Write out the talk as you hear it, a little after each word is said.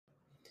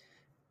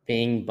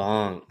Bing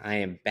bong. I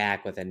am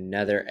back with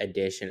another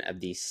edition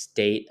of the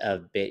State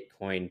of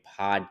Bitcoin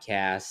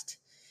podcast.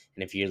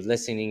 And if you're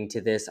listening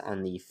to this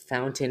on the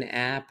Fountain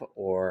app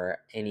or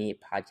any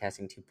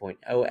Podcasting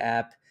 2.0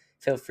 app,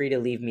 feel free to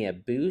leave me a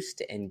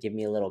boost and give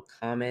me a little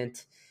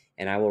comment,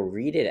 and I will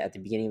read it at the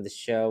beginning of the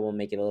show. We'll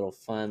make it a little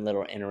fun,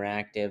 little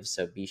interactive,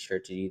 so be sure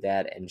to do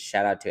that. And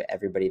shout out to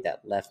everybody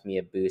that left me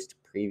a boost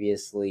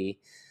previously.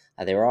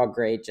 They were all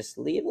great. Just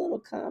leave a little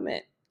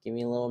comment. Give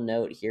me a little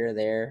note here or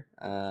there.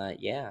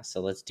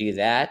 So let's do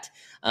that.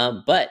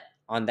 But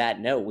on that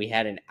note, we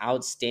had an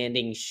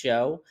outstanding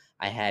show.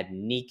 I had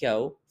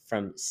Nico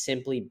from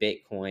Simply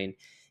Bitcoin,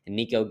 and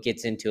Nico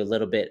gets into a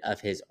little bit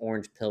of his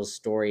orange pill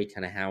story,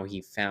 kind of how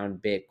he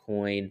found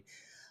Bitcoin,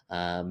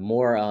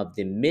 more of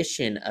the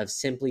mission of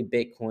Simply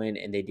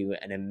Bitcoin, and they do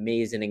an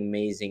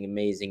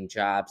amazing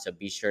job. So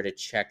be sure to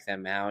check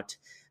them out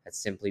at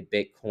Simply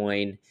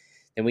Bitcoin.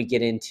 Then we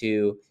get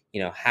into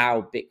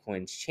how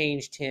Bitcoin's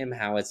changed him,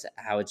 how it's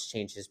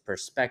changed his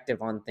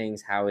perspective on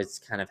things, how it's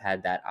kind of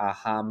had that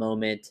aha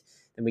moment.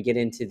 Then we get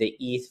into the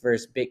ETH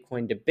versus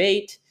Bitcoin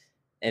debate,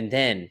 and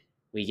then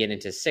we get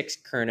into 6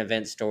 current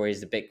event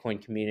stories, the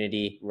Bitcoin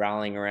community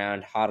rallying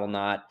around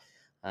Hodlonaut.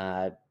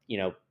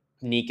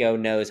 Nico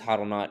knows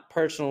Hodlonaut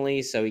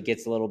personally, so he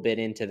gets a little bit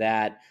into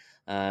that.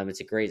 It's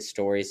a great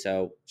story,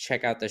 so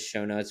check out the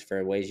show notes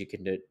for ways you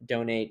can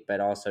donate, but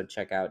also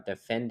check out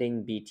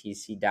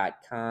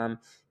defendingbtc.com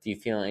if you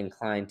feel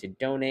inclined to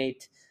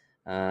donate.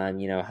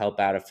 Help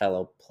out a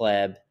fellow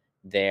pleb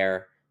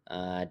there,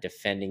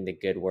 defending the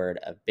good word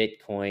of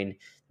Bitcoin.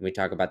 We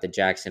talk about the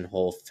Jackson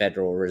Hole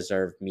Federal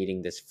Reserve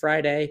meeting this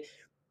Friday,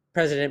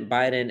 President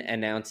Biden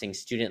announcing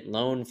student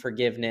loan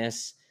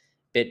forgiveness,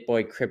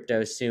 BitBoy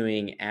Crypto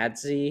suing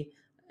ADSI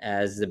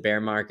as the bear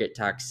market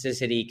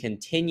toxicity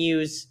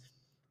continues,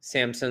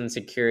 Samsung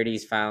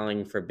Securities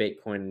filing for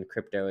Bitcoin and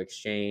crypto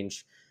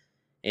exchange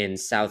in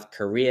South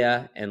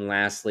Korea, and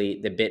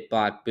lastly, the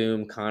BitBlock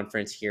Boom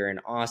conference here in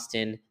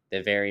Austin,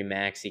 the very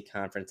maxi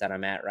conference that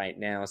I'm at right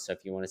now. So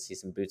if you want to see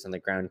some boots on the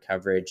ground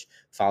coverage,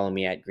 follow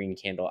me at Green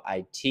Candle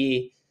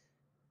IT.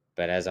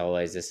 But as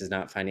always, this is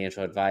not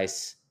financial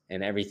advice,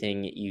 and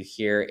everything you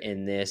hear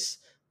in this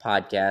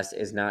podcast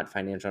is not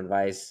financial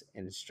advice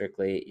and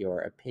strictly your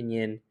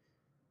opinion.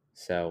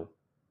 So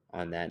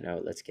on that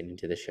note, let's get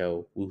into the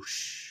show.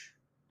 Whoosh.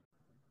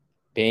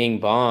 Bing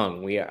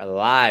bong. We are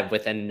live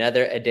with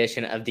another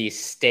edition of the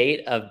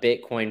State of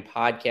Bitcoin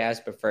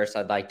podcast. But first,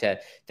 I'd like to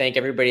thank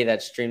everybody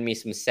that streamed me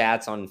some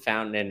sats on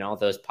Fountain and all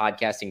those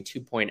Podcasting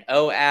 2.0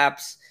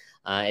 apps.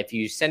 If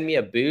you send me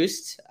a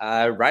boost,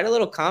 write a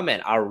little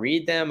comment. I'll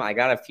read them. I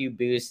got a few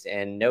boosts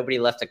and nobody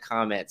left a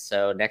comment.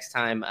 So next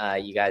time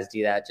you guys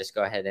do that, just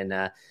go ahead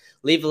and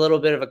leave a little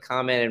bit of a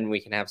comment and we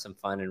can have some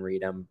fun and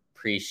read them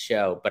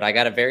pre-show. But I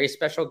got a very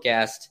special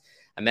guest.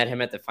 I met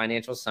him at the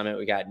Financial Summit.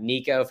 We got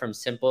Nico from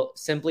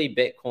Simply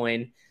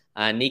Bitcoin.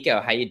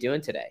 Nico, how you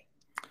doing today?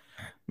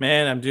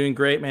 Man, I'm doing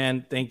great,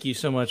 man. Thank you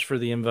so much for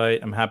the invite.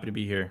 I'm happy to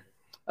be here.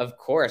 Of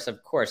course.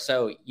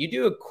 So you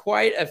do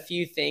quite a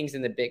few things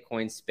in the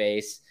Bitcoin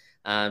space.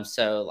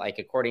 So like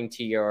according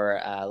to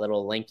your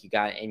little link you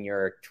got in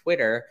your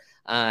Twitter,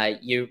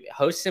 you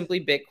host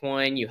Simply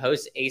Bitcoin, you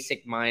host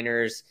ASIC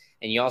Miners,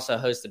 and you also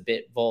host the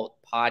BitVolt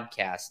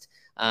podcast.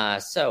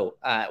 So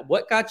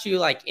what got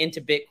you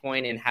into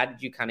Bitcoin, and how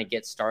did you kind of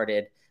get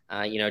started,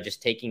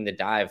 just taking the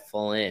dive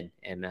full in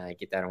and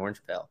get that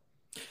orange pill?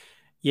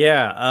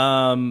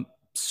 Yeah.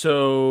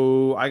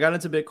 So I got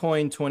into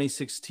Bitcoin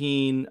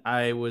 2016.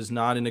 I was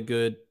not in a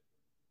good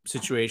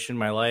situation in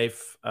my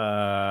life.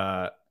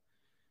 I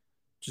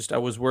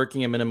was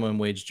working a minimum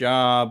wage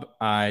job.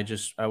 I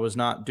was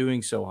not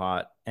doing so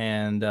hot.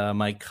 And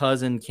my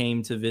cousin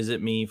came to visit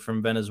me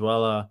from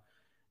Venezuela,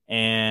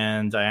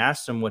 and I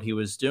asked him what he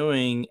was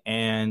doing,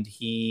 and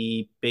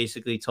he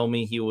basically told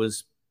me he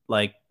was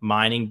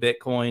mining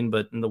Bitcoin,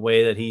 but in the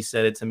way that he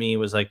said it to me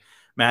was like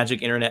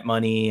magic internet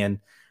money. And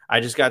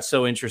I just got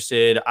so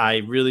interested.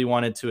 I really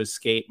wanted to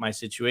escape my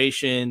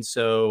situation.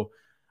 So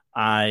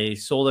I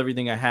sold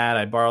everything I had.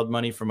 I borrowed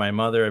money from my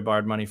mother. I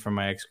borrowed money from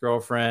my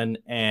ex-girlfriend,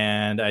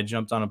 and I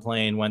jumped on a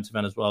plane, went to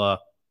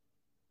Venezuela,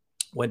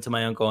 went to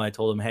my uncle, and I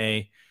told him,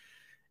 hey,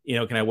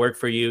 can I work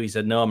for you? He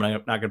said, no, I'm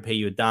not going to pay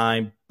you a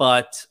dime,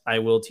 but I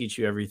will teach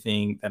you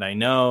everything that I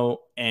know.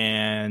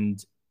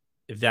 And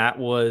that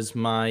was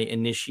my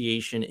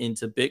initiation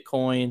into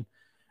Bitcoin.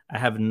 I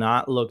have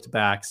not looked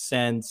back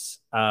since.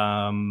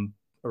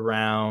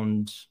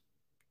 Around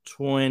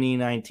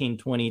 2019,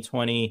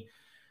 2020,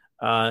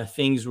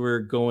 things were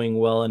going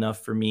well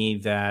enough for me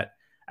that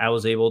I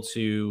was able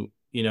to,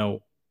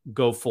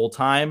 go full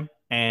time.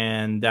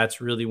 And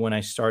that's really when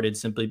I started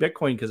Simply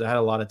Bitcoin, because I had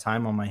a lot of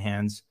time on my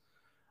hands.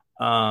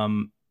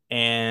 And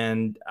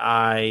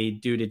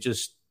it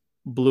just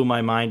blew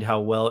my mind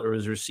how well it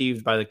was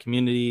received by the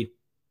community.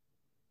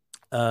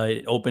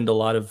 It opened a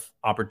lot of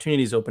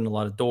opportunities, opened a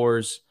lot of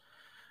doors.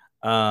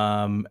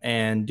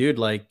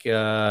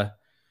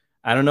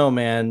 I don't know,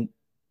 man.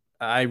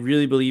 I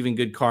really believe in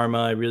good karma.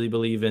 I really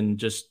believe in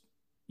just,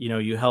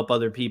 you help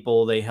other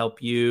people, they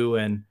help you.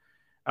 And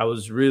I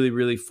was really,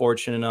 really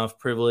fortunate enough,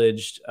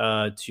 privileged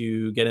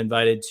to get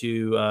invited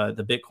to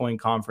the Bitcoin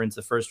conference,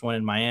 the first one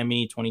in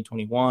Miami,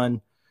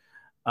 2021.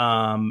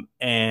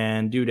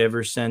 And dude,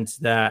 ever since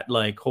that,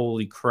 like,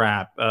 holy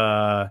crap,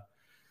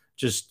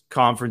 just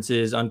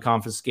conferences,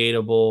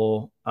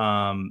 unconfiscatable,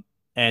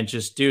 and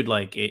just, dude,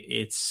 like,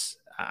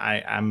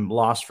 I'm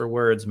lost for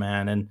words,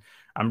 man. And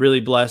I'm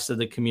really blessed that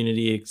the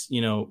community,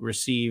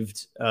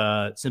 received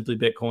Simply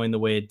Bitcoin the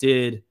way it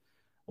did.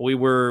 We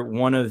were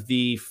one of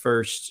the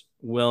first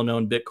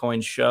well-known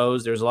Bitcoin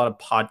shows. There's a lot of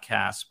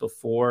podcasts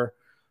before,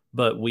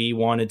 but we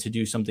wanted to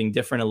do something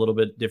different, a little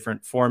bit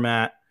different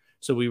format.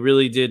 So we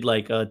really did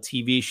like a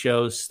TV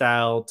show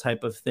style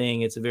type of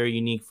thing. It's a very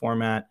unique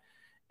format.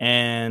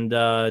 And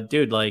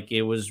dude, like,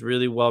 it was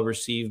really well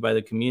received by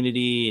the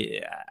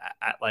community.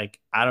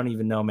 I don't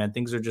even know, man.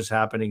 Things are just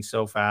happening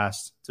so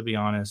fast, to be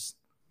honest.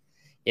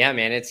 Yeah,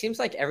 man, it seems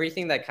like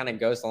everything that kind of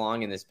goes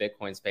along in this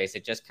Bitcoin space,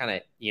 it just kind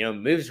of,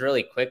 moves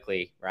really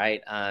quickly, right?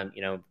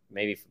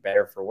 Maybe for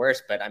better or for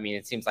worse, but I mean,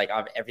 it seems like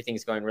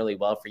everything's going really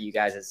well for you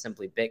guys at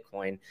Simply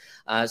Bitcoin.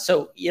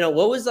 So,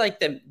 what was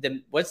like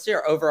what's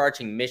your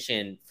overarching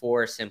mission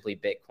for Simply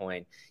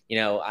Bitcoin?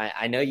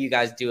 I know you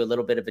guys do a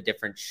little bit of a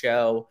different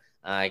show.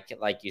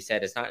 Like you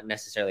said, it's not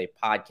necessarily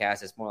a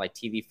podcast. It's more like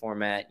TV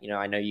format.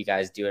 I know you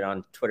guys do it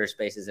on Twitter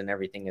Spaces and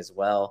everything as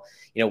well.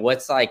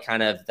 What's like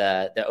kind of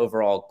the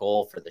overall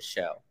goal for the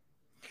show?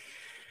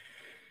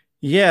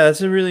 Yeah, that's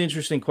a really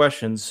interesting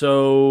question.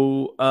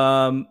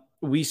 So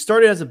we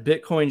started as a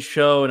Bitcoin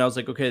show, and I was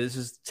like, okay, this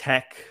is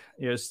tech,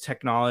 it's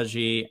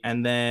technology.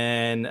 And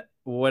then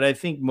what I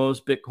think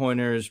most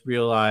Bitcoiners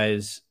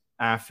realize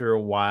after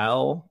a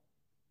while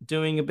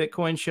doing a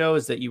Bitcoin show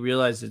is that you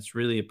realize it's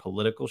really a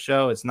political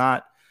show. It's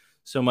not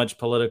so much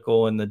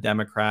political in the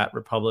Democrat,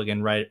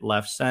 Republican, right,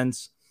 left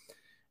sense.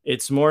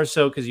 It's more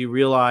so because you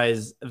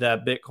realize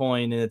that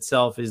Bitcoin in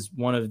itself is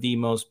one of the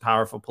most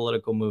powerful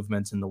political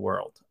movements in the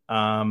world.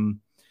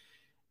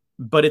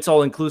 But it's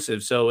all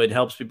inclusive. So it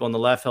helps people on the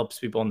left, helps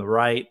people on the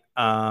right.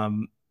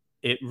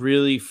 It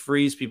really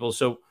frees people.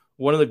 So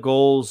one of the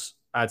goals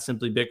at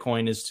Simply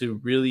Bitcoin is to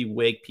really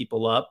wake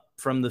people up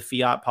from the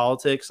fiat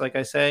politics, like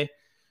I say,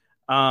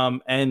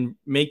 and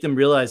make them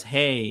realize,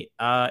 hey,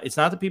 it's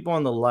not the people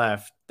on the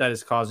left that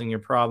is causing your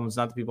problems,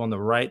 not the people on the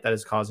right that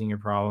is causing your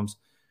problems.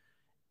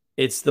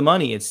 It's the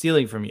money. It's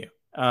stealing from you.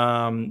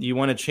 You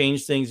want to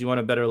change things. You want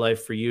a better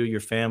life for you, your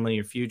family,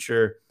 your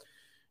future.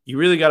 You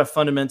really got to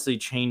fundamentally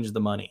change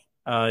the money.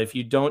 If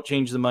you don't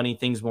change the money,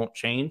 things won't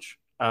change.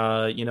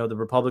 The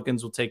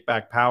Republicans will take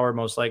back power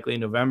most likely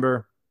in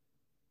November.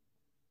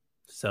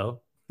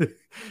 So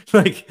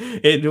like,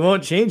 it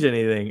won't change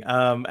anything.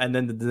 And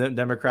then the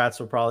Democrats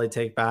will probably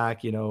take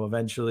back,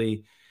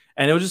 eventually,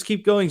 and it'll just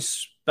keep going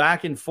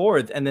back and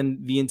forth. And then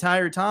the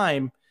entire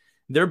time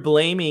they're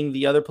blaming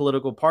the other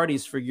political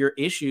parties for your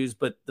issues.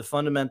 But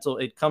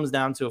it comes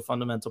down to a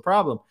fundamental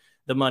problem.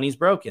 The money's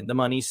broken. The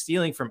money's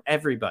stealing from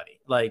everybody.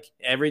 Like,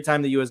 every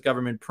time the U.S.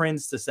 government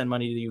prints to send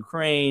money to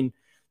Ukraine,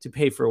 to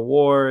pay for a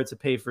war, to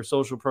pay for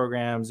social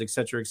programs, et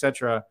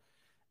cetera,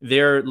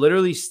 they're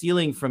literally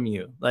stealing from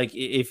you. Like,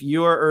 if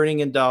you're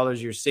earning in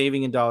dollars, you're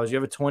saving in dollars, you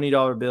have a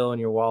 $20 bill in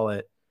your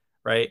wallet,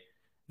 right?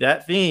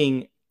 That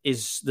thing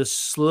is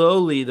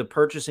the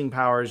purchasing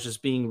power is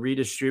just being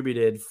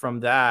redistributed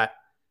from that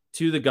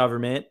to the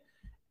government.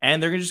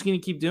 And they're just going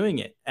to keep doing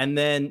it. And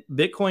then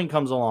Bitcoin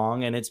comes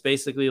along, and it's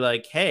basically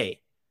like,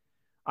 hey,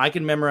 I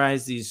can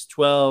memorize these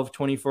 12,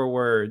 24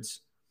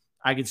 words.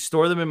 I can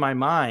store them in my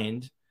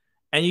mind,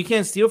 and you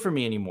can't steal from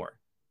me anymore.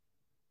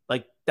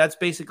 Like, that's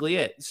basically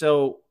it.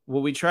 So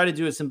what we try to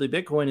do at Simply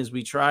Bitcoin is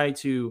we try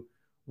to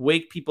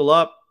wake people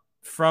up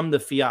from the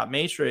fiat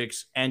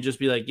matrix and just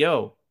be like,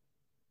 yo,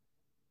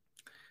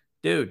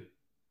 dude,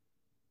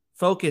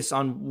 focus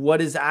on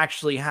what is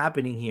actually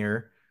happening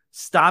here.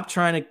 Stop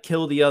trying to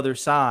kill the other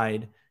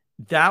side.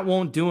 That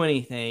won't do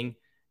anything.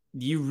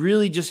 You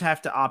really just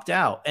have to opt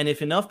out. And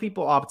if enough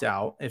people opt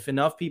out, if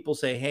enough people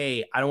say,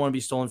 hey, I don't want to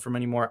be stolen from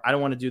anymore, I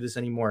don't want to do this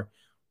anymore,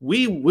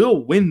 we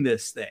will win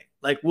this thing.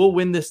 Like, we'll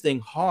win this thing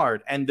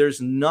hard. And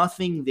there's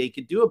nothing they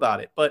could do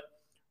about it. But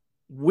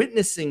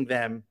witnessing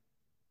them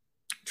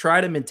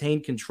try to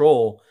maintain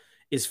control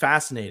is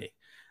fascinating.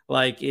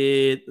 Like,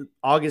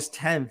 August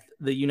 10th,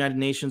 the United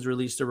Nations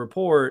released a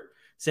report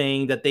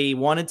saying that they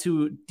wanted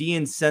to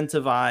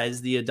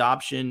de-incentivize the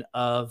adoption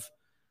of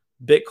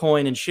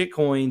Bitcoin and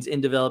shitcoins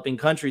in developing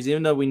countries,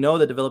 even though we know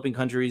that developing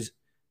countries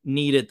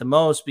need it the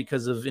most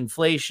because of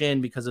inflation,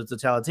 because of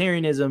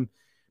totalitarianism,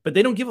 but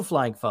they don't give a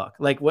flying fuck.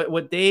 Like,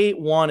 what they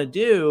want to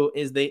do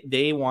is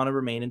they want to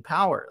remain in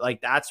power.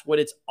 Like, that's what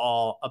it's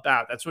all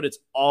about. That's what it's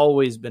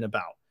always been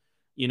about,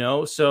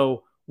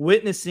 So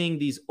witnessing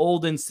these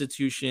old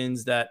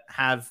institutions that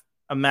have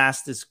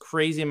amassed this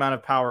crazy amount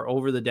of power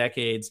over the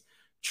decades,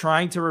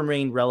 trying to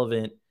remain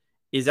relevant,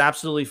 is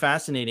absolutely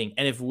fascinating.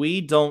 And if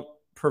we don't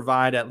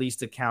provide at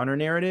least a counter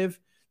narrative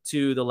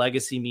to the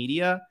legacy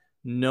media,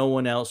 no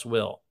one else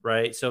will,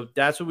 right? So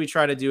that's what we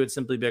try to do at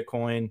Simply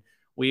Bitcoin.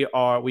 We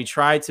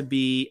try to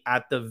be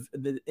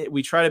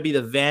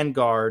the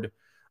vanguard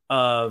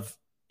of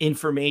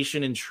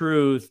information and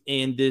truth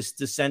in this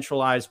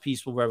decentralized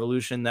peaceful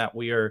revolution that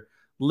we are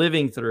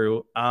living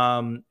through.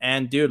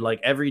 And dude,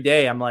 like every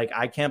day I'm like,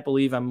 I can't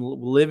believe I'm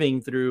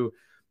living through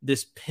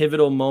this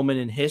pivotal moment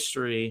in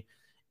history.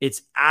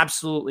 It's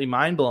absolutely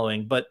mind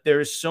blowing, but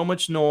there's so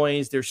much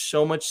noise. There's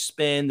so much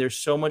spin. There's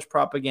so much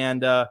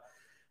propaganda.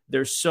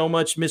 There's so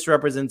much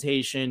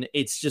misrepresentation.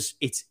 It's just,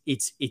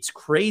 it's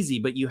crazy,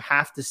 but you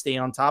have to stay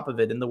on top of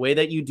it. And the way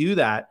that you do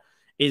that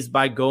is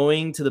by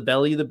going to the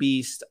belly of the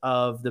beast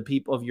of the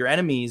people of your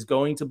enemies,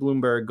 going to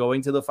Bloomberg,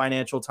 going to the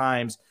Financial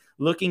Times,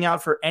 looking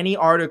out for any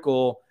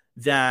article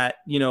that,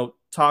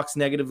 talks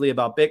negatively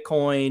about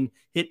Bitcoin,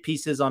 hit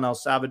pieces on El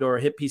Salvador,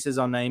 hit pieces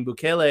on Nayib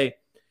Bukele,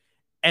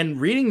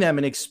 and reading them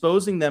and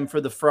exposing them for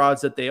the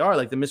frauds that they are,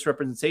 like the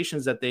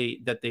misrepresentations that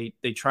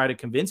they try to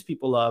convince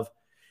people of.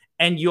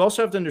 And you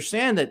also have to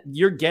understand that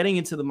you're getting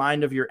into the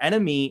mind of your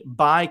enemy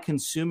by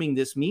consuming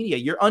this media.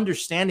 You're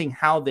understanding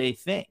how they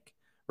think,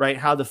 right?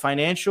 How the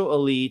financial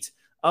elite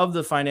of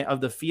the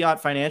fiat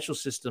financial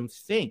system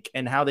think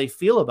and how they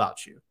feel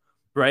about you,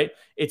 right?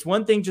 It's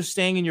one thing just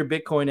staying in your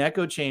Bitcoin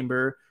echo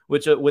chamber,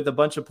 which with a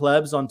bunch of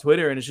plebs on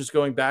Twitter, and it's just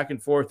going back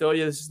and forth. Oh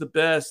yeah, this is the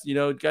best.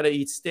 Got to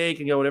eat steak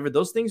and whatever.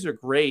 Those things are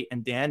great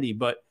and dandy,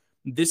 but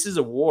this is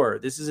a war.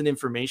 This is an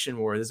information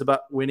war. This is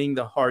about winning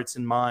the hearts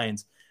and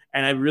minds.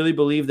 And I really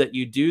believe that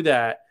you do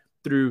that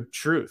through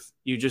truth.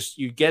 You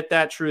get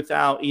that truth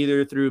out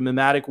either through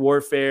mimetic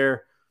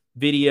warfare,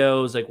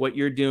 videos, like what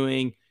you're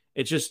doing.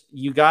 It's just,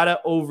 you got to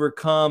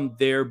overcome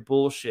their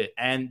bullshit.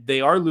 And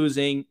they are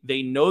losing.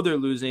 They know they're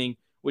losing,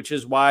 which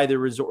is why they're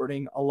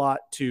resorting a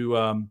lot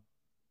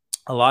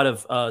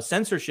of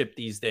censorship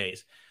these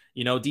days,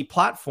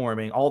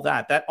 deplatforming, all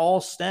that. That all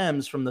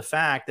stems from the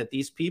fact that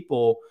these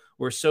people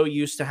were so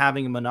used to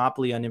having a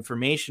monopoly on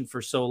information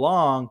for so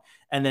long.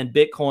 And then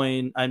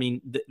Bitcoin,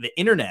 the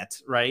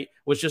internet, right,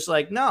 was just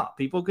like, no,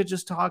 people could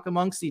just talk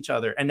amongst each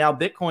other. And now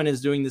Bitcoin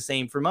is doing the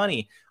same for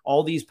money.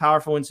 All these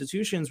powerful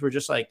institutions were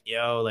just like,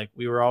 like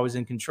we were always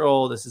in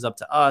control. This is up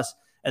to us.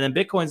 And then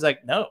Bitcoin's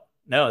like, no,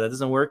 that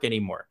doesn't work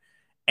anymore.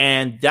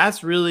 And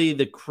that's really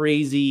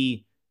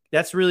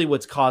that's really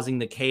what's causing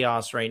the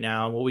chaos right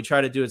now. And what we try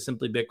to do at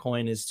Simply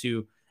Bitcoin is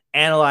to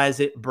analyze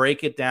it,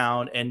 break it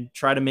down, and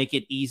try to make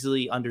it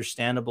easily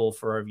understandable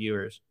for our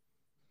viewers.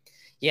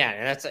 Yeah,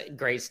 and that's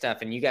great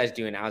stuff. And you guys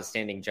do an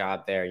outstanding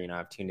job there.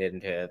 I've tuned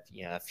into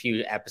a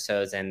few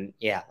episodes, and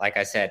yeah, like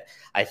I said,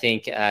 I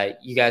think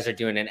you guys are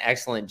doing an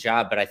excellent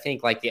job. But I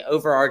think like the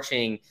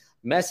overarching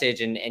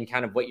message and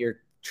kind of what you're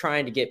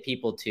trying to get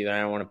people to, and I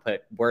don't want to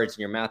put words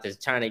in your mouth, is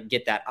trying to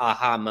get that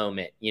aha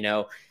moment.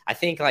 I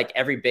think like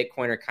every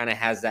Bitcoiner kind of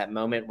has that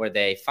moment where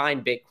they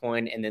find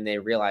Bitcoin and then they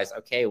realize,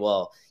 okay,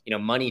 well,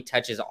 money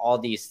touches all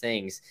these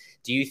things.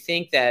 Do you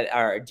think that,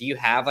 or do you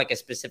have like a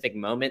specific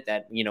moment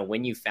that,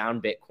 when you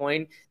found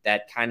Bitcoin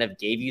that kind of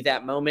gave you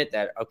that moment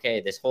that,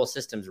 okay, this whole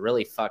system's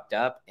really fucked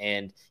up.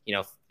 And,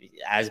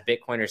 as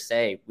Bitcoiners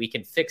say, we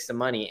can fix the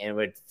money and it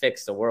would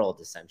fix the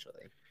world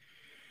essentially.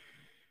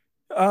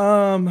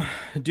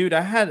 Dude,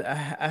 I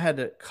had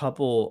a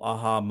couple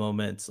aha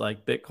moments.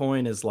 Like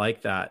Bitcoin is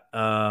like that.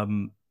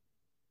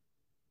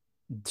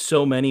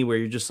 So many where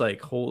you're just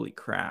like, holy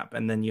crap.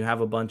 And then you have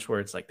a bunch where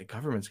it's like the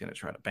government's going to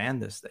try to ban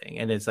this thing.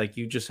 And it's like,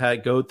 you just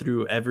had go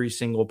through every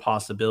single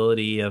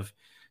possibility of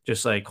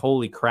just like,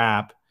 holy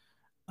crap.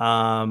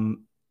 I've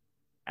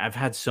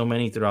had so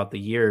many throughout the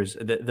years.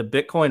 The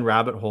Bitcoin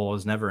rabbit hole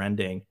is never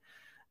ending.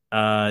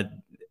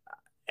 And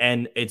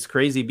it's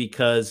crazy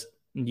because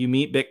you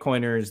meet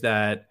Bitcoiners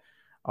that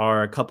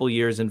are a couple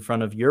years in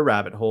front of your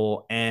rabbit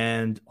hole,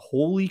 and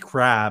holy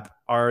crap,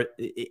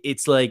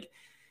 it's like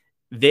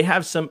they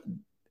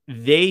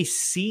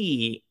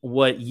see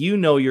what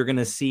you're going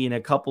to see in a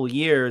couple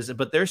years,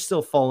 but they're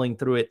still falling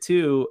through it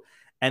too.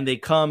 And they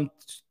come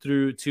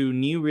through to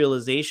new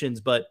realizations.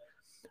 But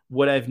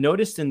what I've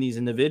noticed in these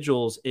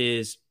individuals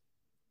is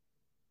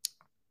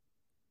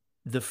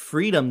the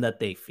freedom that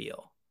they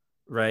feel,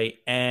 right?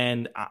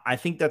 And I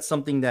think that's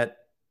something that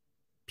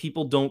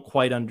people don't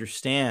quite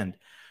understand.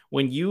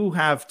 When you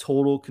have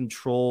total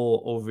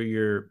control over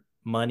your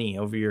money,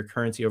 over your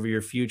currency, over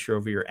your future,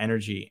 over your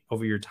energy,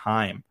 over your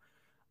time,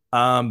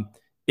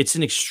 it's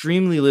an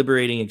extremely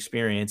liberating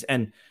experience.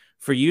 And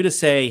for you to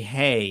say,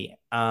 hey,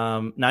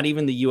 not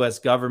even the US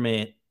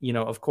government,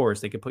 of course,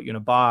 they could put you in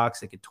a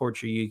box, they could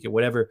torture you, get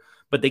whatever,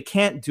 but they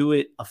can't do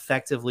it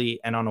effectively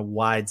and on a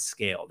wide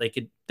scale. They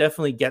could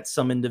definitely get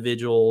some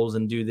individuals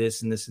and do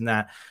this and this and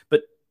that.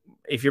 But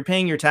if you're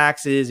paying your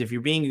taxes, if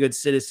you're being a good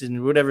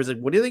citizen, whatever, it's like,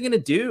 what are they going to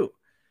do?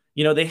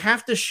 They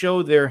have to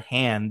show their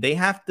hand. They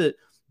have to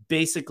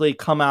basically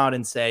come out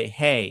and say,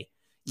 hey,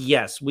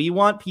 yes, we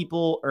want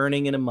people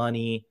earning in a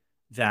money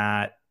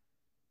that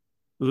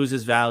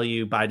loses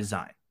value by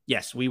design.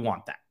 Yes, we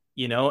want that,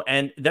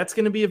 and that's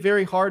going to be a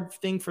very hard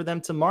thing for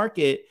them to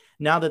market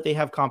now that they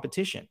have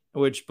competition,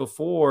 which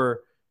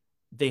before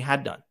they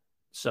had done.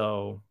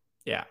 So,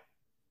 yeah.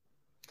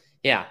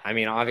 Yeah, I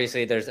mean,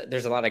 obviously, there's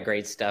a lot of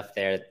great stuff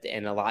there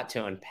and a lot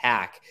to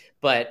unpack.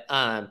 But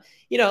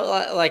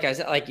like I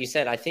said, like you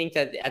said, I think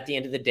that at the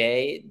end of the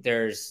day,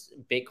 there's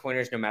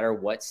Bitcoiners, no matter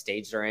what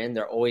stage they're in,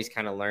 they're always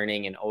kind of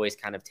learning and always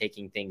kind of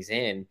taking things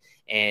in,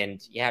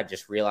 and yeah,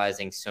 just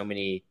realizing so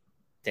many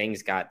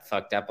things got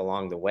fucked up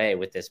along the way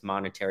with this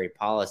monetary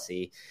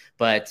policy.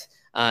 But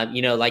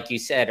like you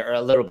said, or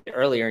a little bit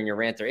earlier in your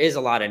rant, there is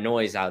a lot of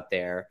noise out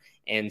there.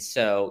 And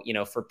so,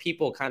 for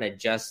people kind of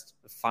just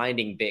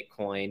finding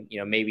Bitcoin,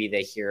 maybe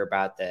they hear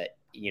about the,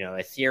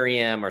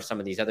 Ethereum or some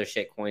of these other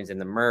shit coins in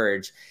the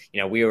merge.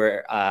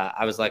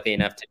 I was lucky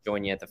enough to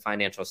join you at the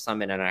financial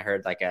summit, and I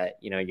heard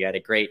you had a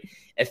great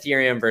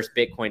Ethereum versus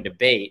Bitcoin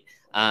debate.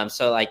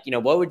 So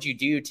what would you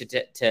do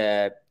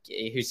to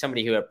who's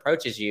somebody who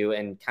approaches you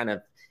and kind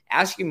of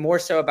ask you more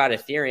so about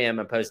Ethereum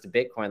opposed to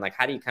Bitcoin? Like,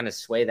 how do you kind of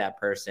sway that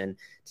person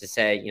to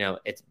say,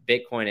 it's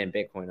Bitcoin and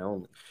Bitcoin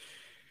only?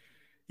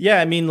 Yeah,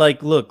 I mean,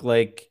 look,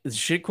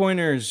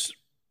 shitcoiners,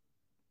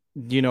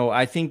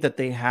 I think that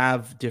they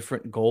have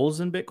different goals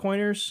than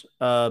Bitcoiners.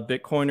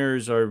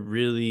 Bitcoiners are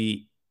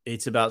really,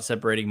 it's about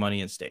separating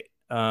money and state.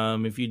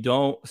 If you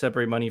don't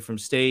separate money from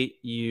state,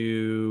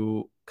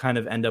 you kind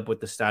of end up with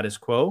the status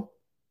quo.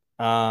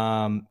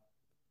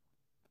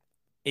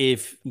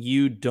 If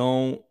you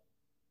don't,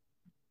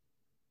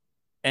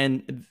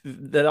 and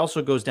that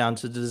also goes down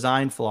to the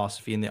design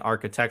philosophy and the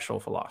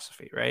architectural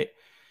philosophy, right?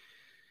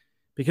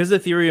 Because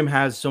Ethereum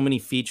has so many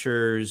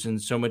features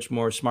and so much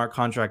more smart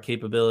contract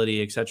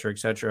capability, et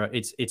cetera,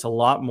 it's a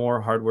lot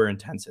more hardware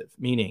intensive,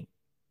 meaning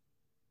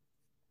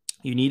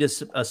you need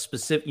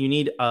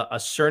a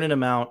certain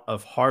amount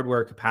of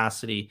hardware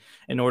capacity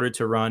in order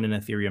to run an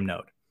Ethereum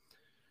node.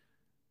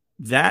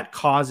 That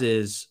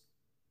causes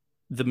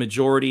the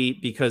majority,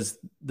 because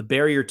the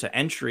barrier to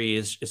entry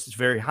is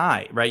very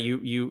high, right?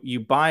 You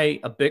buy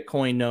a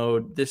Bitcoin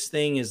node, this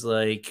thing is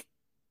like,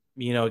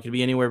 it could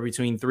be anywhere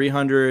between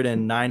 300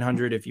 and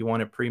 900 if you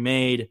want it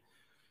pre-made.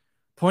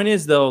 Point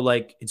is, though,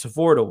 like, it's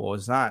affordable.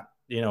 It's not,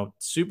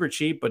 super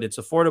cheap, but it's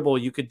affordable.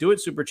 You could do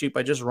it super cheap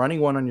by just running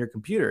one on your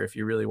computer if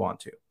you really want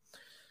to.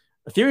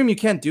 Ethereum, you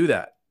can't do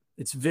that.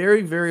 It's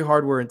very, very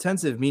hardware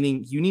intensive,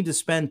 meaning you need to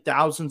spend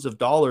thousands of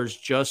dollars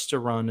just to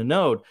run a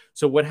node.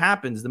 So what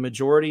happens? The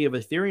majority of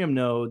Ethereum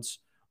nodes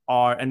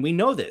are, and we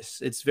know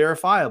this, it's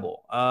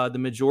verifiable. The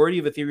majority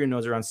of Ethereum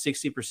nodes, around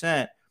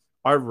 60%,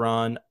 are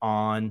run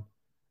on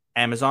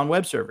Amazon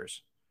Web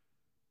Servers.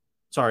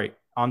 Sorry,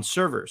 on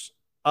servers.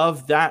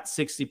 Of that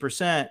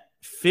 60%,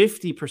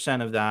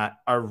 50% of that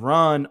are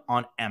run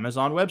on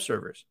Amazon Web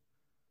Servers.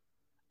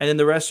 And then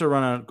the rest are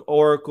run on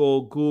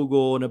Oracle,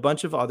 Google, and a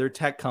bunch of other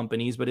tech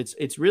companies, but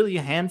it's really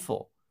a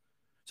handful.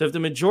 So if the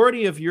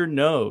majority of your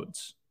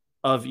nodes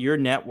of your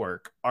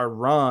network are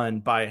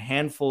run by a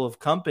handful of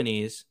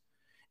companies,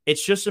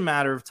 it's just a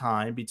matter of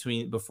time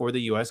before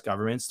the US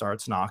government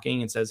starts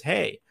knocking and says,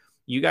 hey,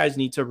 you guys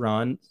need to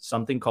run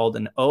something called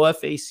an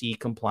OFAC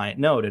compliant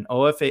node. And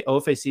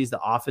OFAC is the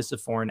Office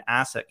of Foreign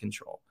Asset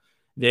Control.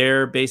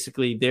 They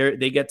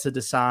get to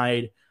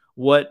decide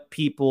what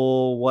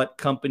people, what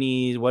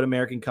companies, what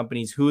American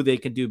companies, who they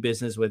can do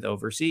business with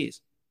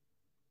overseas.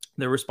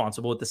 They're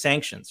responsible with the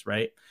sanctions,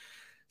 right?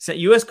 So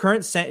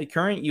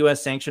current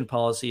U.S. sanction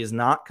policy is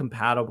not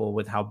compatible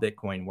with how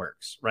Bitcoin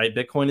works, right?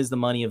 Bitcoin is the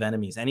money of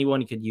enemies.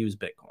 Anyone could use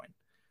Bitcoin.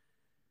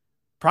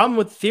 Problem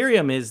with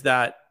Ethereum is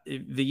that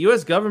the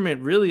U.S.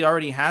 government really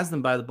already has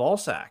them by the ball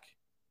sack.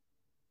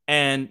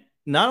 And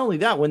not only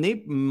that, when they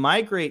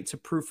migrate to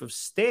proof of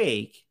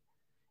stake,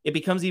 it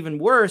becomes even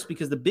worse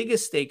because the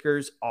biggest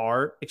stakers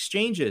are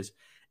exchanges.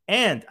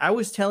 And I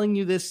was telling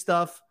you this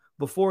stuff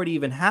before it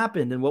even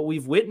happened. And what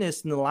we've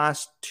witnessed in the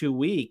last 2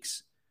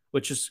 weeks,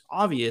 which is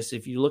obvious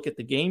if you look at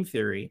the game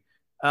theory,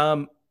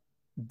 the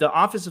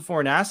Office of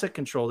Foreign Asset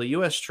Control, the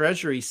U.S.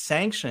 Treasury,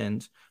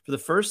 sanctioned for the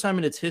first time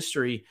in its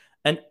history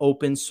an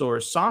open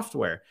source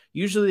software.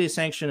 Usually they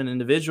sanction an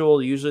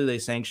individual. Usually they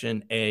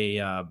sanction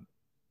a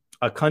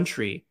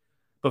country.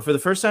 But for the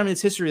first time in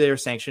its history, they were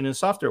sanctioning a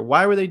software.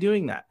 Why were they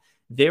doing that?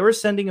 They were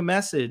sending a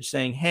message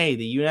saying, hey,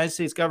 the United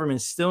States government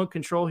is still in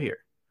control here,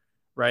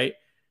 right?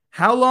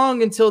 How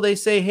long until they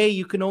say, hey,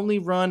 you can only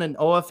run an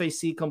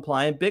OFAC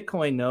compliant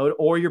Bitcoin node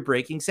or you're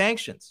breaking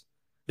sanctions?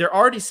 They're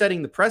already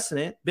setting the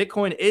precedent.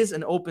 Bitcoin is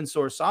an open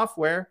source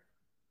software.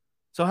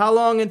 So how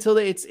long until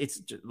it's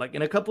like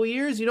in a couple of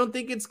years? You don't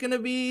think it's going to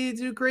be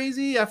too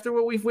crazy after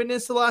what we've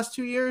witnessed the last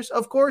 2 years?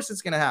 Of course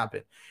it's going to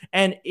happen.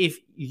 And if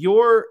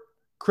your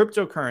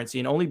cryptocurrency,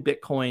 and only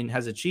Bitcoin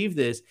has achieved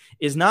this,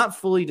 is not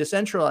fully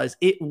decentralized,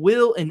 it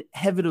will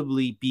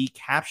inevitably be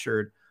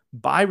captured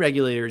by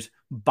regulators,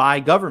 by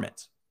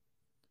governments.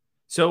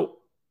 So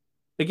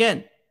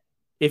again,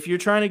 if you're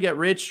trying to get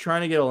rich,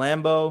 trying to get a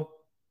Lambo,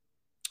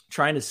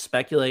 trying to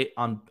speculate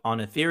on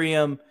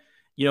Ethereum,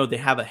 they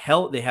have a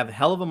hell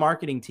of a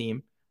marketing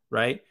team,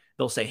 right?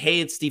 They'll say,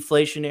 hey, it's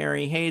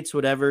deflationary. Hey, it's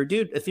whatever.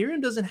 Dude,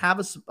 Ethereum doesn't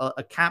have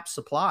a cap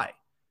supply.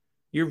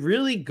 You're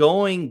really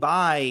going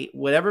by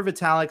whatever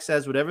Vitalik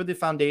says, whatever the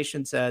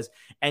foundation says,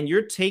 and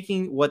you're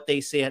taking what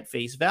they say at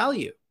face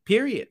value,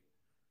 period.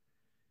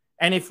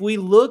 And if we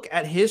look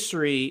at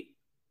history,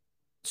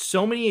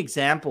 so many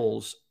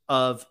examples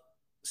of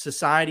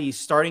societies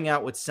starting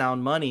out with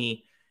sound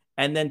money,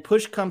 and then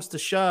push comes to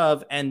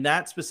shove, and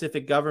that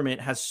specific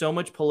government has so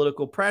much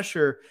political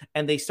pressure,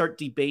 and they start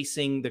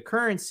debasing the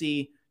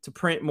currency to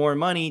print more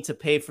money, to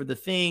pay for the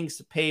things,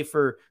 to pay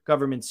for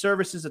government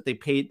services that they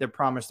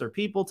promised their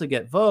people to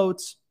get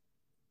votes.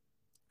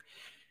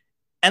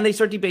 And they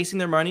start debasing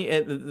their money,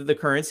 the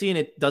currency, and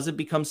it doesn't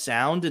become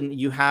sound. And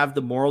you have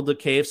the moral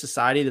decay of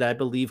society that I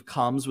believe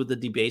comes with the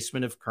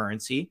debasement of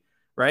currency,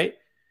 right?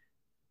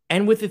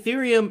 And with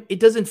Ethereum, it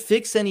doesn't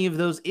fix any of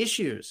those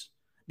issues,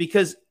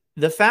 because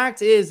the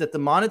fact is that the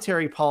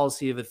monetary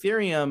policy of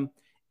Ethereum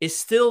is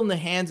still in the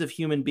hands of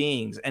human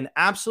beings, and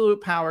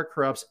absolute power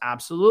corrupts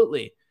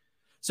absolutely.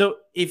 So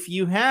if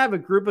you have a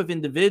group of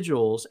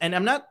individuals, and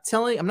I'm not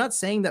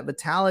saying that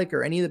Vitalik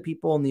or any of the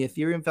people in the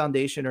Ethereum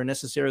Foundation are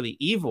necessarily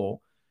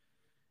evil,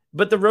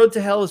 but the road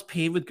to hell is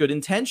paved with good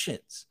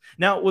intentions.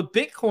 Now, what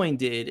Bitcoin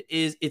did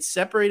is it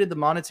separated the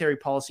monetary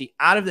policy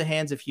out of the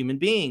hands of human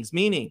beings,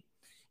 meaning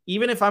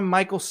even if I'm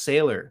Michael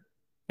Saylor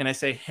and I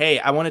say, hey,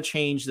 I want to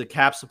change the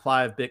cap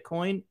supply of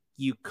Bitcoin,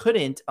 you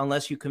couldn't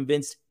unless you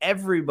convinced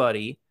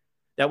everybody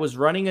that was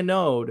running a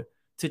node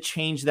to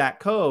change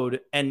that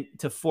code and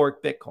to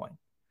fork Bitcoin.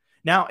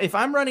 Now, if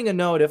I'm running a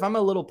node, if I'm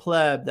a little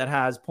pleb that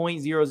has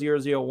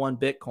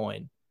 0.0001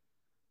 Bitcoin,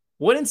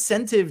 what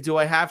incentive do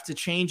I have to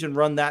change and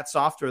run that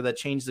software that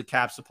changed the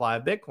cap supply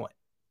of Bitcoin?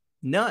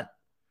 None.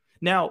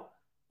 Now,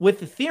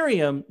 with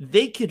Ethereum,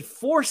 they could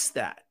force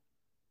that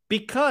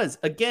because,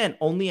 again,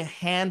 only a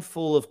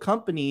handful of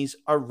companies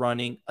are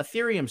running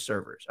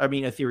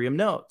Ethereum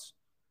nodes.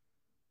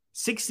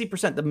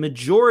 60%, the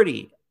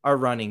majority are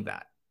running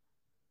that.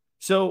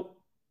 So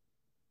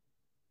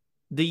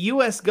the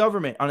US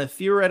government, on a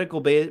theoretical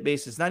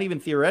basis, not even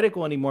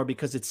theoretical anymore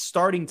because it's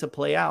starting to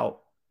play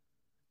out,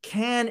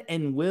 can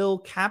and will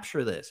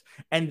capture this,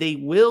 and they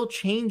will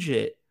change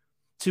it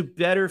to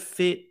better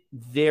fit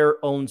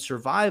their own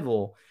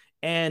survival.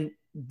 And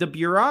the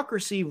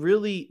bureaucracy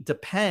really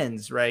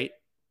depends, right,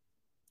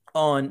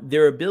 on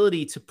their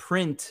ability to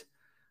print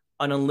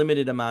an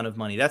unlimited amount of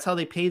money. That's how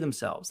they pay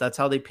themselves. That's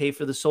how they pay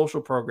for the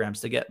social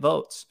programs to get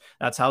votes.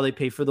 That's how they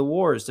pay for the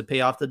wars, to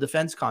pay off the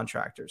defense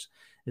contractors.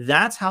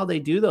 That's how they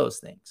do those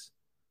things.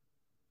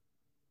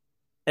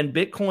 And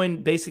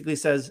Bitcoin basically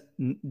says,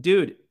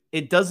 dude,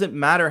 it doesn't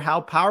matter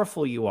how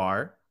powerful you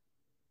are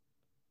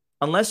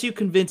unless you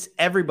convince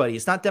everybody.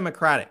 It's not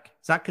democratic.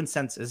 It's not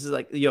consensus. This is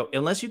like,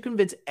 unless you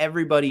convince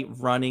everybody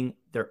running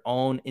their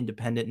own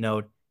independent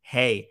node,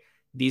 hey,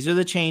 these are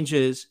the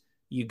changes,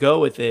 you go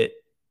with it,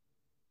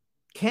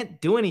 can't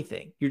do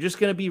anything. You're just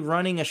going to be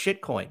running a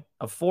shitcoin,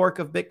 a fork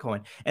of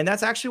Bitcoin. And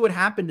that's actually what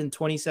happened in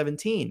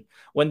 2017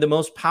 when the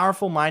most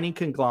powerful mining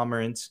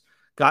conglomerates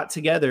got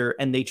together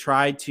and they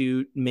tried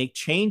to make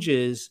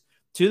changes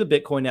to the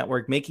Bitcoin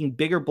network, making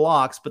bigger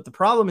blocks. But the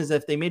problem is that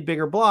if they made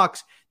bigger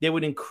blocks, they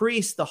would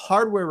increase the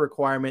hardware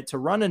requirement to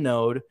run a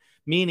node,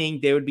 meaning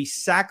they would be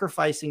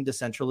sacrificing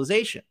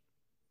decentralization.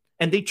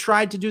 And they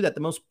tried to do that,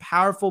 the most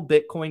powerful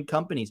Bitcoin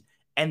companies,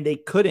 and they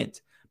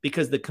couldn't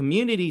because the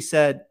community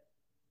said,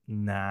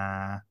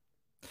 nah.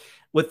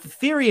 With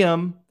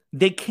Ethereum,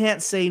 they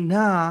can't say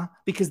nah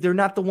because they're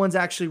not the ones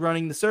actually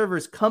running the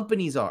servers.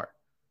 Companies are.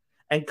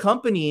 And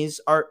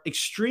companies are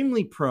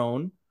extremely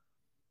prone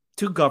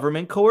to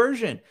government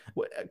coercion.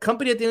 A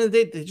company, at the end of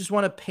the day, they just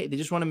want to pay. They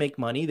just want to make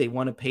money. They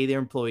want to pay their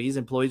employees.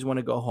 Employees want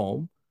to go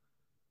home.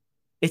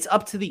 It's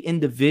up to the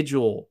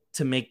individual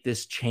to make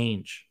this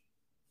change.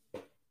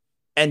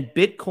 And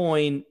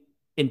Bitcoin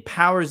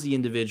empowers the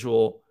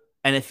individual,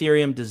 and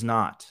Ethereum does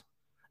not.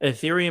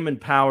 Ethereum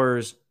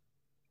empowers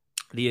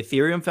the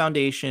Ethereum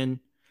Foundation,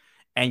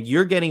 and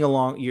you're getting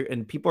along,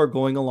 and people are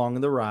going along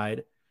the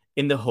ride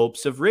in the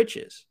hopes of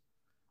riches.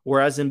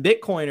 Whereas in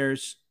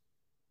Bitcoin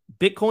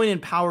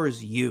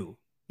empowers you,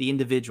 the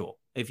individual.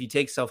 If you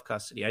take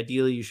self-custody,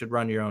 ideally you should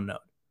run your own node.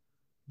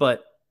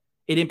 But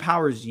it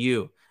empowers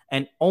you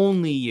and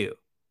only you.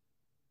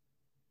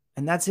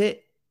 And that's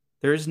it.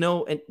 There is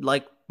no,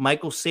 like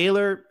Michael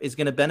Saylor is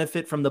going to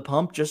benefit from the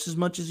pump just as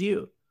much as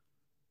you.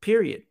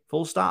 Period.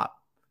 Full stop.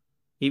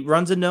 He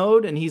runs a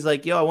node and he's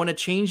like, yo, I want to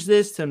change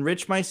this to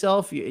enrich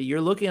myself.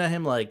 You're looking at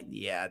him like,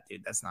 yeah,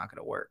 dude, that's not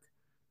going to work.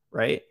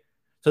 Right?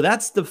 So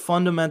that's the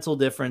fundamental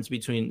difference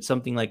between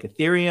something like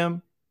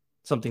Ethereum,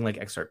 something like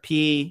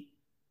XRP,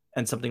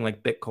 and something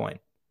like Bitcoin.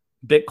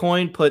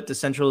 Bitcoin put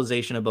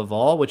decentralization above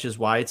all, which is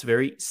why it's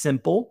very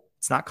simple.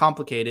 It's not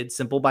complicated,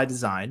 simple by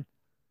design.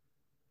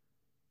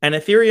 And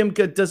Ethereum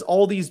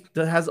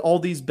has all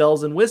these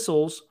bells and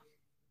whistles,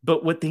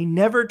 but what they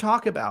never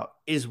talk about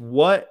is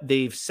what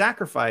they've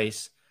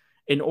sacrificed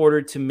in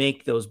order to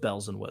make those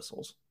bells and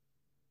whistles.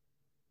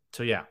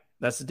 So yeah,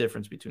 that's the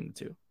difference between the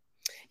two.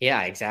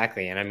 Yeah,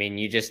 exactly. And I mean,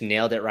 you just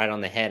nailed it right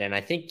on the head. And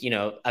I think,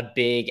 a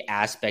big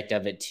aspect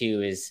of it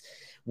too is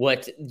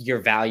what your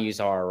values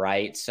are,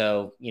 right?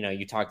 So,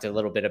 you talked a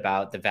little bit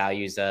about the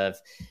values of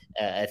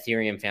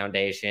Ethereum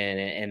Foundation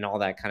and all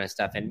that kind of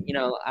stuff. And,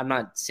 I'm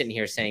not sitting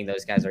here saying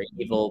those guys are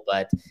evil,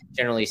 but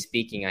generally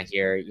speaking, I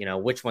hear,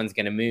 which one's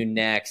going to moon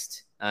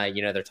next.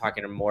 They're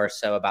talking more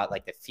so about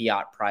like the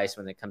fiat price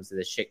when it comes to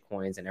the shit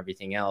coins and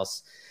everything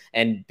else.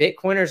 And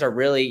Bitcoiners are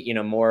really,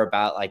 more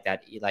about like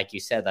that, like you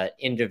said, that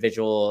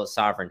individual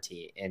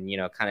sovereignty and,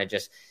 kind of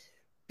just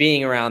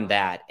being around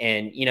that.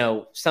 And,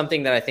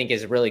 something that I think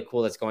is really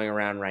cool that's going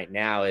around right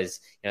now is,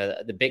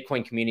 the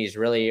Bitcoin community is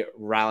really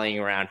rallying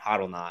around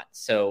Hodlonaut.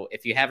 So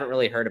if you haven't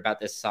really heard about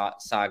this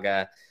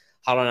saga,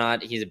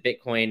 Hodlonaut, he's a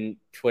Bitcoin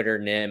Twitter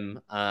nim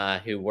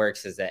who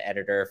works as the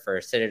editor for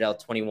Citadel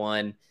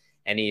 21.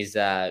 And he's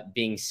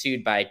being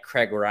sued by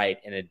Craig Wright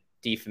in a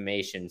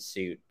defamation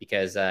suit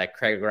because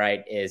Craig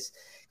Wright is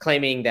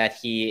claiming that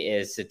he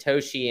is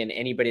Satoshi, and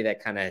anybody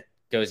that kind of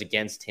goes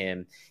against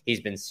him,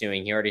 he's been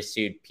suing. He already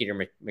sued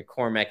Peter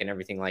McCormack and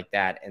everything like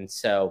that. And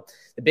so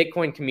the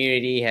Bitcoin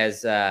community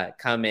has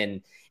come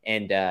in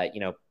and,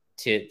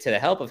 to the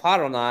help of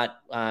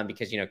Hodlonaut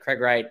because,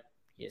 Craig Wright,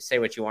 say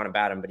what you want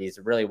about him, but he's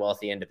a really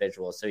wealthy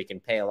individual. So he can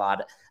pay a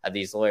lot of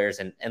these lawyers,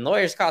 and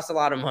lawyers cost a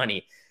lot of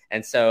money.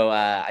 And so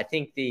I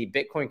think the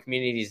Bitcoin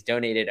community has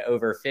donated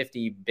over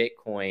 50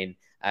 Bitcoin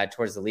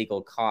towards the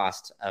legal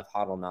cost of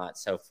Hodlonaut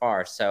so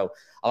far. So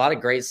a lot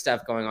of great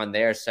stuff going on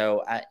there.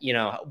 So,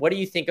 what do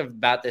you think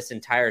about this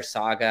entire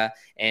saga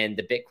and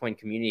the Bitcoin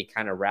community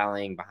kind of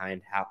rallying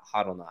behind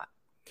Hodlonaut?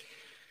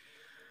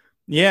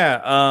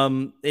 Yeah,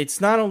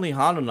 it's not only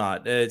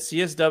Hodlonaut.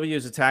 CSW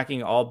is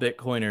attacking all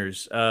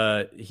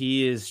Bitcoiners.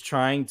 He is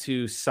trying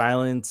to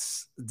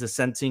silence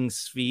dissenting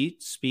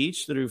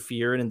speech through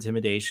fear and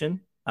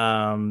intimidation.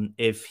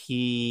 If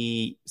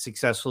he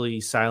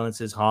successfully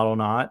silences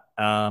Hodlonaut,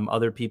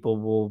 other people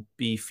will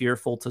be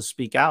fearful to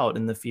speak out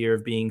in the fear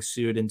of being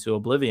sued into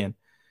oblivion.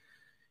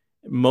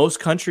 Most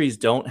countries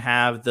don't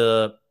have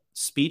the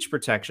speech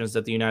protections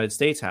that the United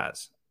States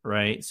has,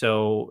 right?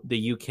 So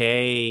the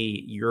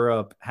UK,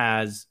 Europe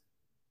has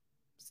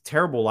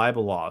terrible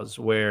libel laws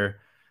where,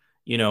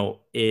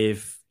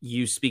 if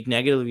you speak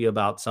negatively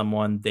about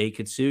someone, they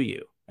could sue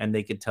you and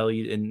they could tell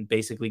you and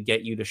basically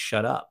get you to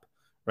shut up,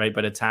 right?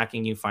 But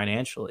attacking you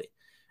financially.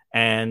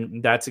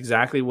 And that's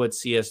exactly what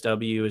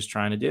CSW is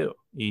trying to do.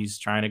 He's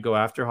trying to go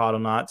after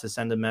Hodlonaut to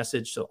send a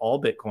message to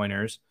all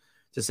Bitcoiners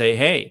to say,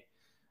 hey,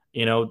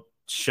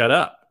 shut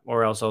up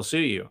or else I'll sue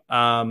you.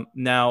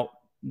 Now,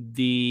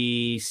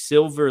 the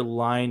silver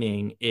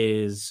lining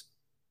is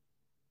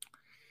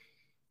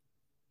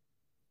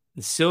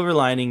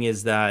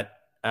that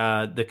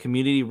the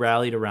community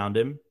rallied around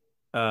him.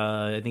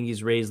 I think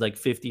he's raised like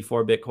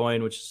 54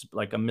 Bitcoin, which is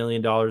like $1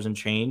 million in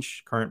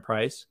change, current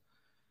price.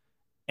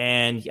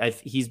 And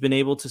he's been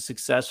able to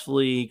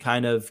successfully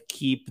kind of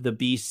keep the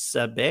beasts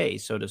at bay,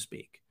 so to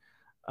speak,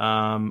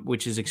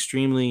 which is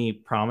extremely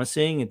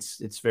promising.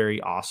 It's very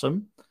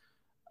awesome.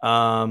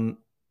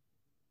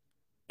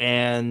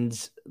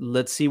 And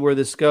let's see where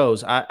this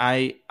goes. We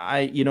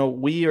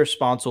are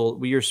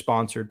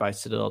sponsored by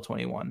Citadel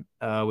 21,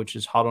 which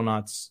is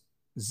Hodlonaut's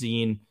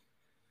zine.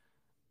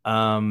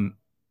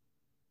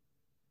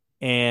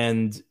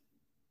 And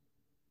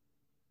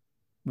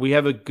we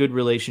have a good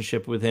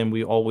relationship with him.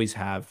 We always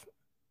have.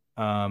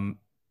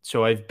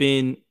 So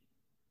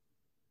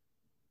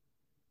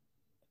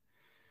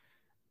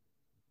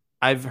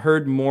I've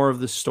heard more of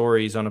the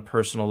stories on a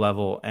personal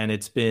level, and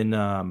it's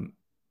been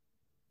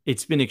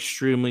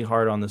extremely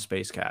hard on the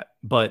Space Cat,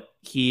 but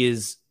he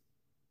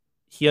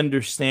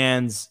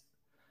understands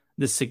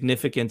the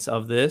significance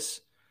of this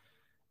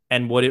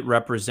and what it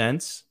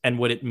represents and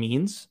what it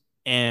means.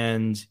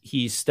 And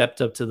he's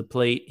stepped up to the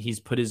plate. He's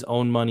put his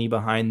own money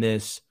behind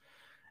this.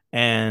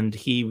 And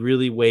he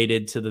really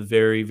waited to the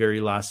very,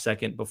 very last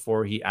second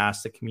before he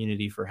asked the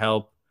community for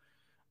help.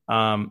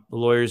 The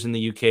lawyers in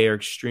the UK are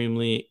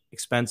extremely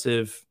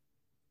expensive.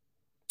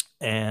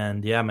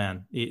 And yeah,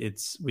 man,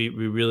 we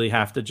really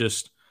have to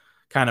just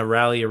kind of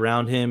rally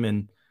around him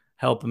and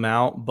help him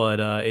out. But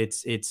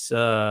it's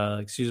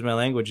excuse my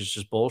language, it's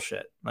just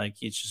bullshit. Like,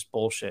 it's just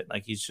bullshit.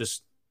 Like, he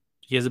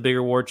has a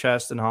bigger war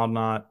chest than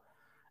Hodlonaut,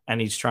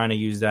 and he's trying to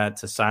use that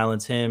to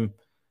silence him,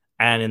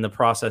 and in the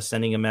process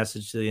sending a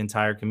message to the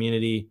entire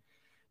community.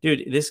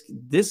 Dude,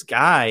 this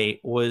guy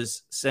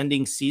was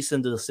sending cease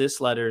and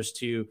desist letters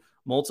to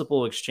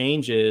multiple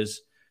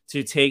exchanges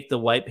to take the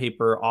white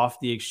paper off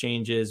the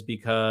exchanges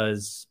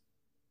because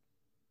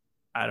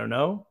I don't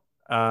know.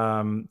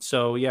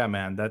 So yeah,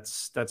 man,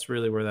 that's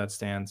really where that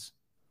stands.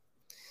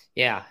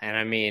 Yeah, and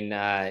I mean,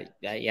 I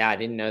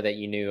didn't know that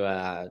you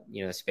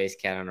knew, Space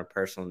Cat on a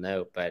personal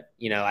note, but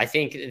I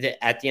think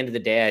that at the end of the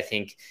day, I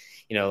think,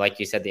 like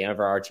you said, the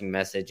overarching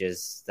message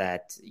is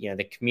that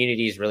the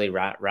community is really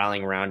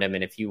rallying around him,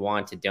 and if you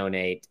want to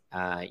donate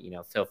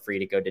feel free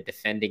to go to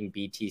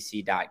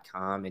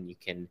defendingbtc.com and you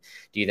can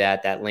do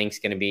that. That link's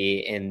going to be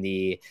in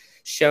the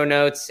show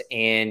notes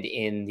and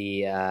in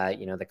the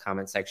the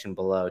comment section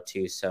below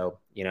too. So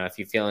if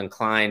you feel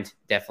inclined,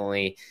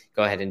 definitely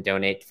go ahead and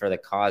donate for the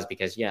cause,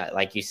 because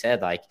like you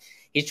said, like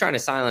he's trying to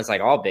silence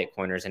like all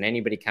Bitcoiners and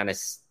anybody kind of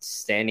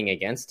standing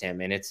against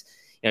him. And it's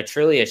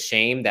truly a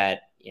shame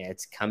that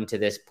it's come to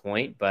this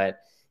point. But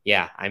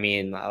yeah, I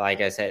mean,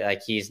 like I said,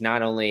 like he's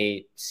not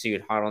only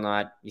sued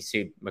Hodlonaut, he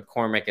sued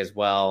McCormick as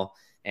well.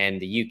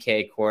 And the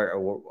UK court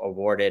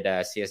awarded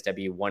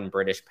CSW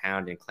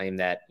 £1 and claimed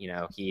that,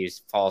 he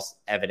used false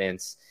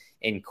evidence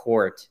in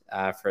court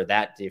for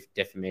that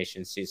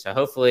defamation suit. So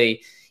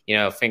hopefully,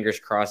 fingers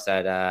crossed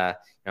that,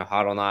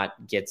 Hodlonaut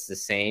gets the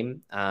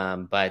same.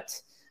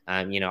 But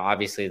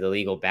obviously the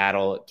legal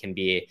battle can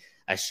be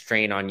a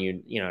strain on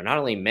you, not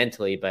only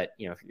mentally, but,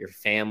 your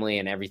family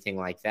and everything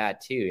like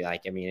that too.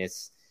 Like, I mean,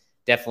 it's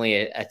definitely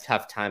a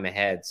tough time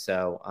ahead.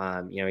 So,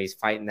 he's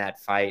fighting that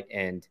fight.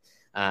 And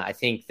I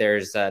think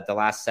there's the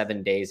last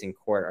 7 days in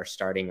court are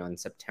starting on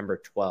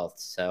September 12th.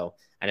 So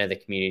I know the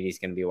community is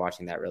going to be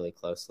watching that really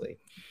closely.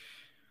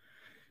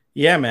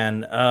 Yeah,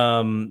 man.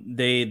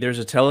 There's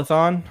a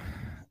telethon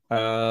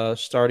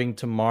starting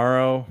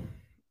tomorrow.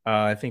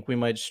 I think we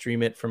might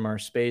stream it from our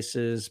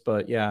spaces,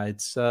 but yeah,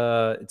 it's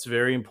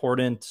very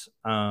important.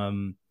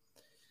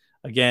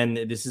 Again,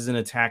 this is an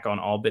attack on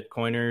all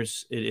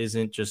Bitcoiners. It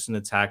isn't just an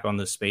attack on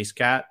the Space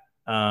Cat.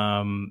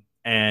 And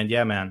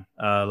yeah, man,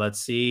 let's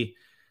see.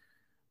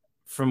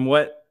 From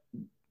what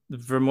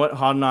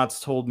Hodlonaut's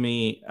told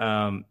me,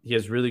 he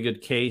has really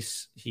good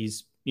case.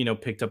 He's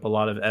picked up a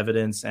lot of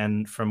evidence,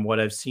 and from what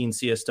I've seen,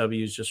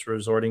 CSW is just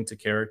resorting to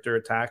character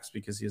attacks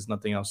because he has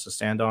nothing else to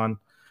stand on.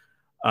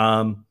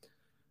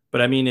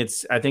 But I mean,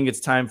 I think it's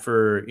time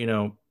for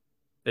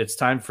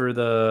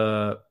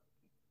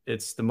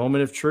it's the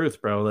moment of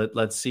truth, bro.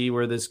 Let's see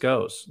where this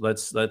goes.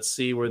 Let's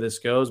see where this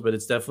goes. But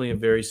it's definitely a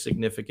very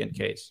significant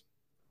case.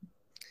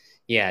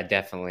 Yeah,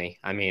 definitely.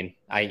 I mean,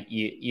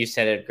 you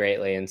said it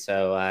greatly, and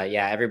so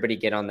everybody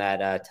get on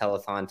that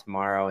telethon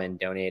tomorrow and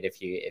donate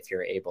if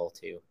you're able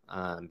to,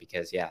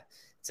 because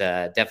it's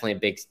definitely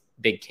a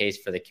big case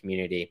for the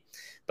community.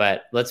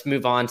 But let's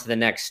move on to the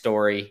next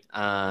story.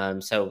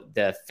 So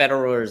the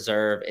Federal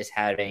Reserve is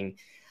having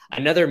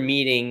another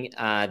meeting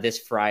this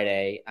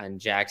Friday on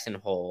Jackson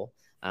Hole,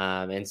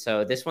 and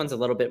so this one's a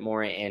little bit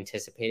more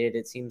anticipated.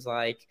 It seems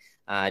like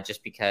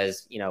just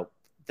because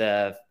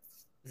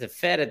the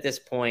Fed at this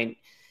point,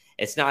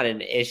 it's not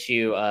an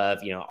issue of,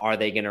 are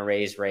they going to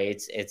raise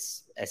rates?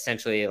 It's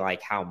essentially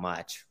like how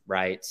much,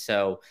 right?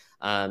 So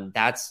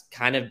that's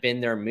kind of been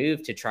their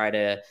move to try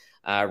to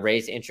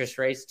raise interest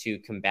rates to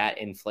combat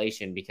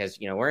inflation, because,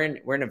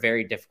 we're in a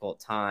very difficult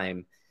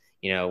time,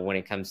 when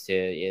it comes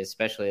to,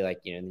 especially like,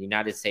 in the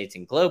United States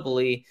and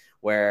globally,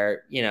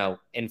 where,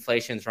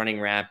 inflation's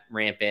running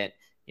rampant,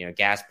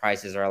 gas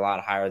prices are a lot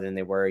higher than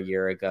they were a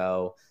year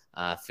ago.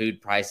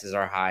 Food prices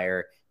are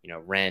higher,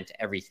 rent,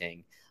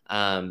 everything.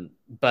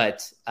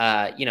 But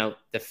I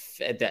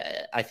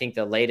think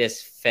the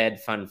latest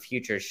Fed fund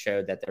futures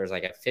showed that there was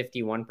like a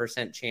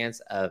 51% chance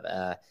of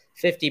a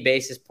 50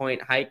 basis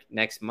point hike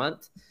next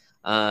month.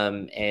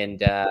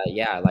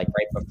 Like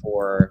right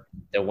before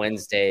the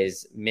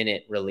Wednesday's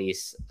minute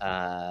release,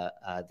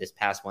 this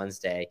past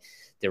Wednesday,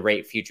 the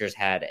rate futures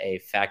had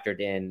factored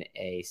in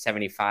a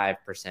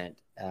 75%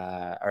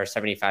 or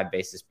 75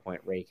 basis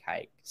point rate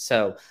hike.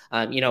 So,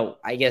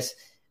 I guess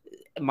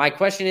my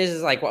question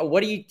is like,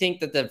 what do you think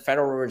that the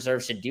Federal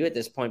Reserve should do at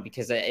this point?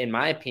 Because in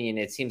my opinion,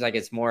 it seems like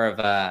it's more of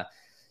a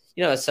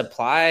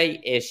supply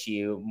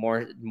issue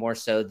more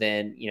so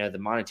than, the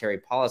monetary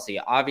policy.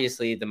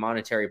 Obviously, the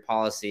monetary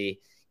policy,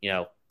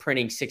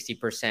 printing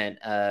 60%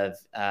 of,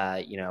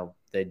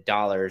 the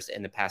dollars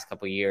in the past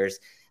couple of years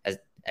as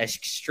an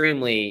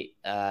extremely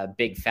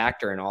big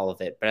factor in all of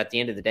it. But at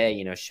the end of the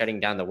day, shutting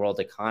down the world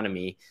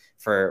economy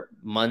for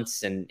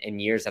months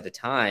and years at a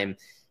time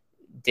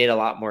did a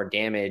lot more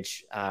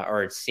damage,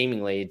 or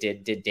seemingly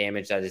did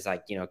damage that is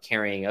like,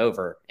 carrying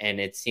over. And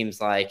it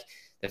seems like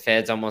the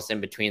Fed's almost in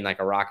between like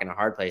a rock and a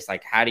hard place.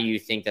 Like, how do you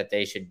think that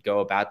they should go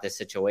about this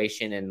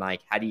situation? And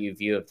like, how do you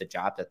view of the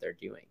job that they're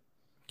doing?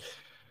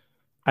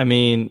 I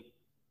mean,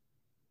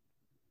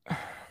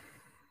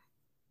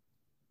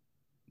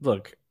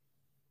 look,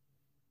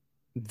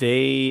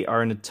 they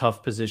are in a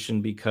tough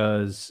position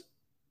because,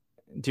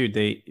 dude,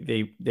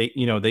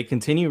 they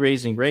continue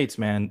raising rates,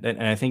 man.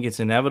 And I think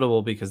it's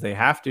inevitable because they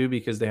have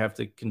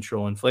to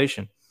control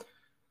inflation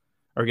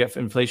or get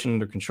inflation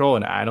under control.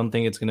 And I don't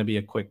think it's going to be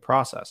a quick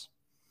process.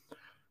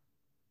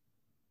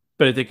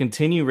 But if they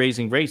continue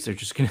raising rates, they're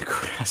just going to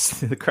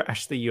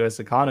crash the U.S.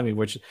 economy,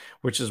 which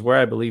is where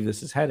I believe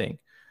this is heading.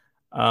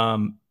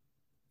 I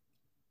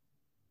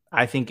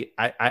think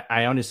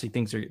I honestly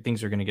think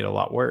things are going to get a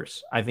lot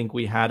worse. I think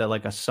we had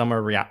a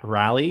summer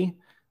rally.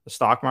 The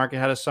stock market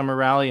had a summer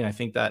rally, and I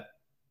think that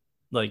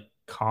like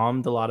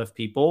calmed a lot of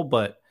people.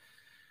 But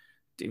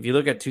if you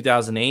look at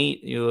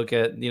 2008, you look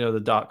at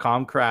the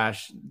 .com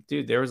crash,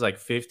 dude, there was like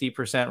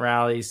 50%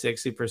 rallies,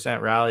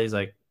 60% rallies.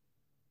 Like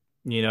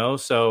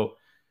So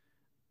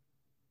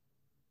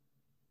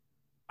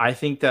I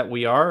think that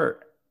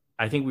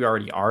I think we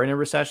already are in a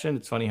recession.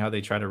 It's funny how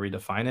they try to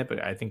redefine it,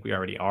 but I think we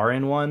already are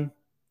in one.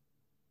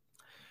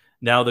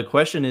 Now, the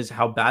question is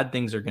how bad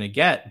things are going to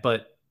get.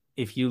 But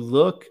if you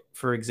look,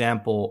 for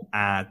example,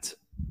 at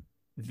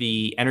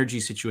the energy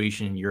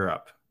situation in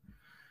Europe,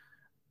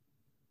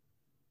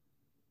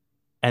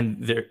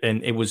 and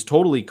it was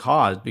totally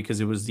caused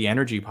because it was the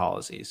energy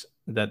policies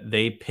that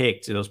they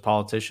picked, those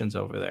politicians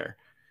over there.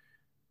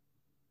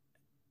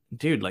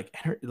 Dude, like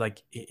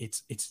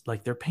it's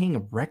like they're paying a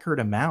record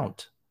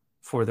amount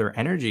for their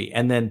energy,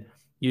 and then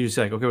you just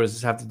like, okay, what does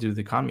this have to do with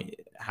the economy?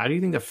 How do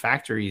you think the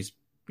factories,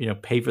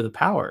 pay for the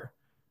power,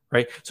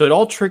 right? So it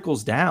all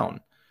trickles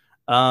down.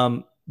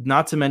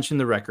 Not to mention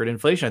the record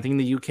inflation. I think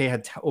the UK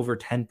had over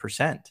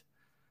 10%,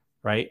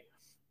 right?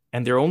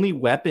 And their only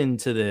weapon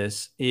to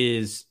this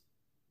is,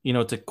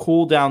 to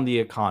cool down the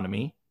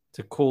economy,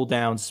 to cool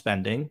down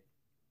spending.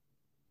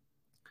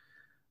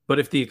 But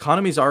if the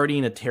economy is already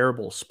in a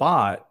terrible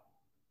spot,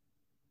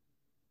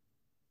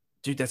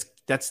 dude,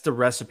 that's the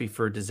recipe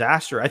for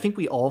disaster. I think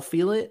we all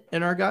feel it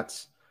in our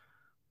guts,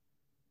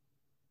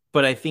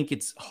 but I think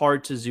it's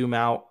hard to zoom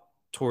out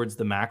towards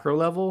the macro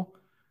level.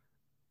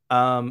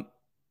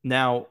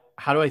 Now,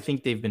 how do I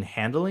think they've been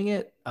handling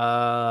it?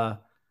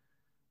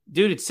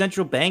 Dude, it's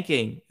central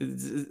banking.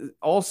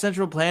 All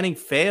central planning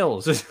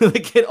fails.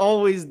 Like it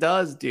always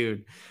does,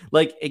 dude.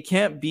 Like it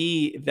can't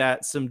be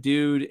that some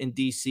dude in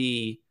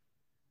DC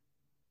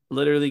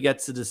literally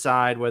gets to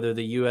decide whether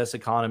the US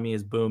economy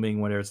is booming,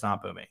 whether it's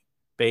not booming,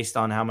 based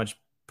on how much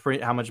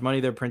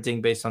money they're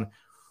printing, based on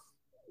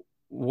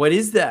what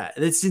is that?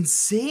 That's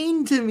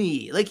insane to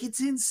me. Like it's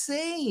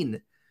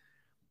insane.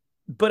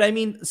 But I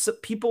mean, so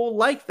people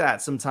like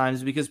that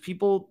sometimes because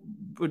people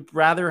would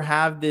rather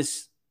have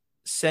this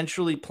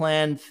centrally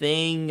planned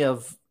thing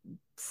of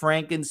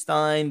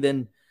Frankenstein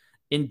than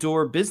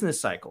endure business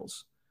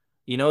cycles.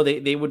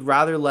 They would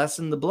rather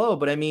lessen the blow.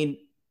 But I mean,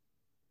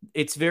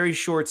 it's very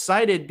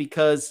short-sighted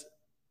because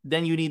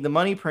then you need the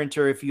money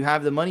printer. If you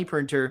have the money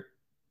printer,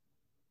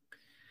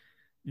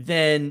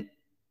 then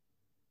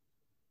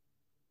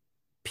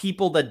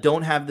people that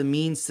don't have the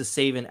means to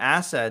save in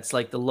assets,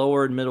 like the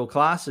lower and middle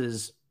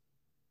classes,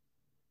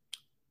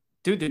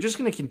 dude, they're just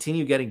going to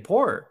continue getting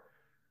poorer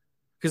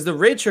because the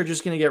rich are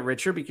just going to get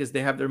richer because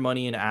they have their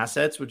money in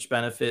assets, which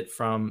benefit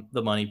from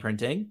the money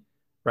printing,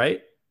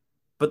 right?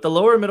 But the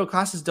lower middle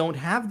classes don't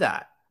have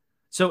that.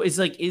 So it's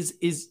like,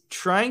 is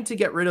trying to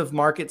get rid of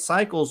market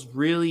cycles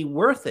really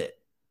worth it?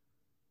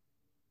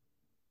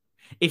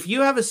 If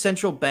you have a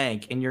central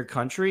bank in your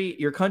country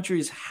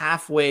is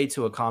halfway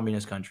to a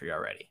communist country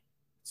already.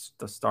 It's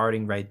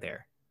starting right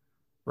there,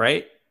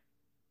 right?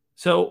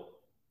 So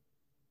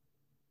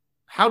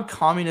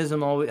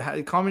communism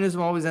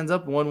always ends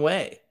up one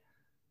way.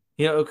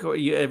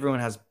 Everyone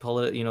has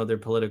their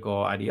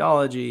political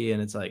ideology,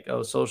 and it's like,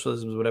 oh,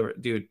 socialism is whatever.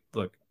 Dude,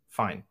 look,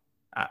 fine.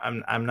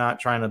 I'm not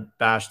trying to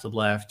bash the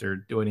left or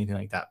do anything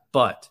like that,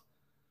 but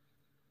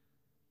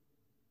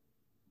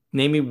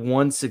name me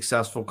one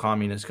successful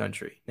communist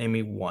country. Name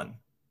me one.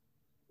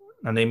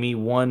 Now name me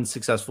one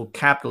successful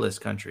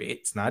capitalist country.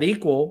 It's not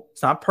equal.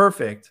 It's not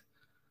perfect,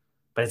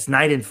 but it's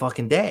night and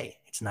fucking day.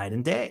 It's night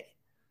and day,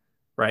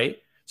 right?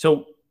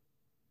 So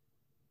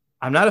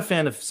I'm not a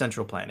fan of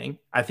central planning.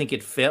 I think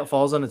it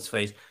falls on its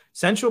face.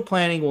 Central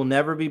planning will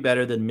never be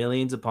better than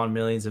millions upon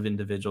millions of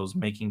individuals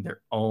making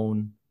their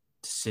own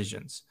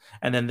decisions.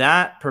 And then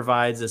that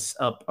provides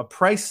a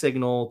price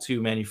signal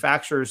to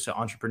manufacturers, to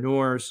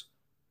entrepreneurs.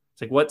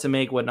 It's like what to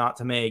make, what not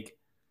to make.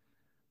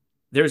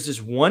 There's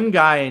this one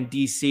guy in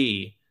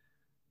DC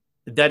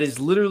that is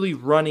literally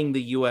running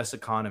the US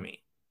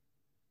economy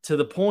to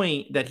the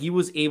point that he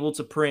was able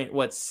to print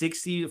 40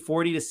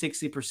 to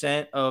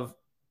 60% of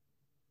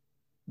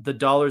the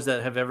dollars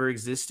that have ever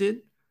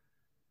existed.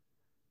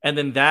 And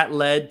then that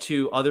led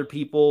to other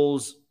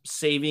people's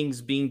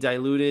savings being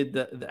diluted.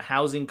 The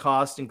housing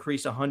cost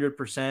increased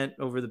 100%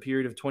 over the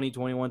period of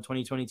 2021,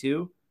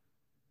 2022.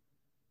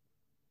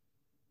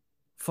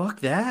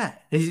 Fuck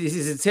that.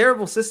 It's a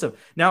terrible system.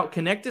 Now,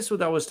 connect this with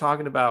what I was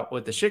talking about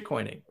with the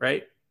shitcoining,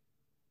 right?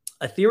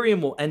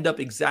 Ethereum will end up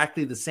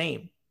exactly the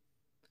same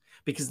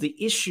because the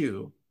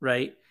issue,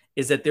 right,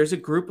 is that there's a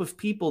group of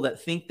people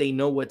that think they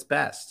know what's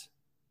best.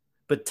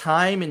 But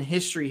time and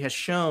history has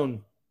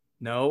shown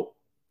no.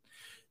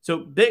 So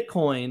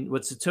Bitcoin,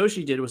 what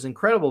Satoshi did was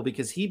incredible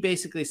because he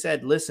basically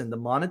said, listen, the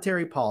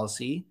monetary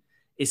policy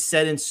is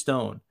set in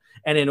stone.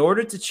 And in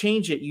order to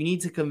change it, you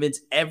need to convince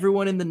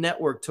everyone in the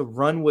network to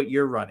run what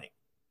you're running.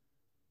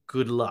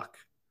 Good luck.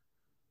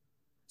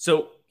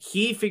 So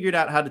he figured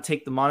out how to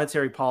take the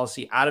monetary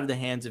policy out of the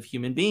hands of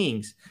human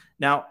beings.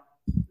 Now,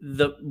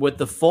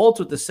 the fault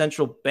with the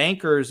central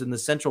bankers and the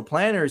central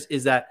planners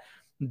is that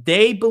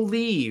they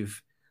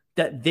believe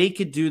that they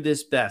could do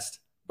this best.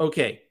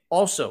 Okay,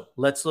 also,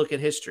 let's look at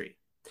history.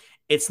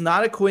 It's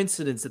not a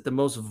coincidence that the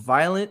most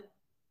violent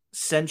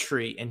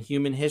century in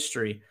human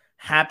history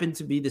happened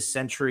to be the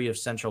century of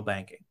central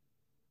banking.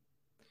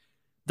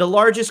 The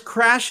largest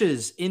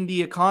crashes in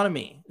the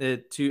economy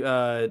to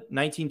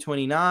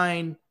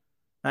 1929,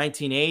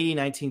 1980,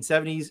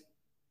 1970s,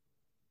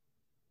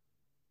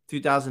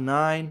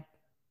 2009,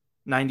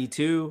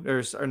 92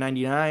 or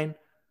 99,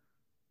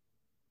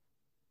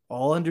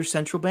 all under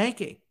central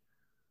banking.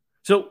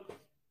 So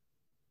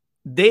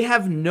they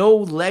have no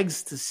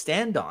legs to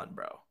stand on,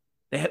 bro.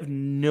 They have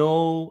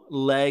no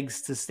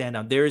legs to stand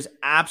on. There is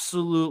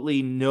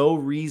absolutely no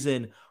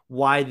reason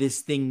why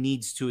this thing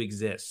needs to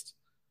exist.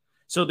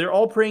 So they're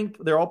all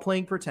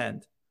playing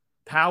pretend.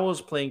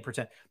 Powell's playing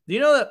pretend. Do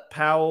you know that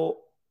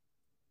Powell,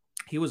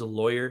 he was a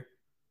lawyer?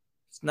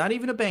 He's not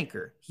even a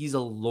banker. He's a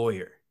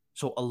lawyer.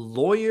 So a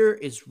lawyer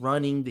is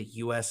running the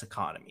US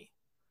economy.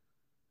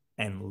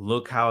 And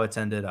look how it's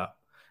ended up.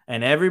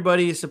 And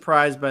everybody is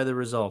surprised by the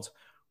results.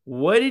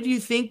 What did you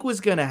think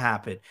was going to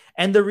happen?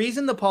 And the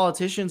reason the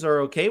politicians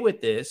are okay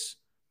with this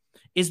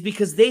is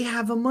because they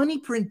have a money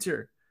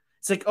printer.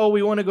 It's like, oh,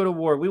 we want to go to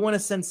war. We want to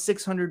send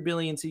 600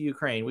 billion to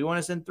Ukraine. We want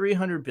to send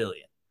 300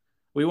 billion.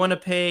 We want to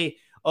pay,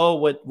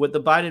 what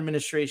the Biden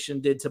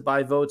administration did to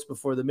buy votes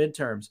before the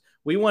midterms.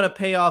 We want to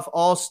pay off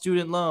all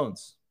student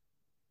loans.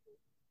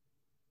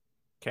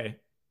 Okay.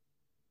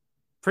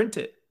 Print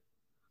it.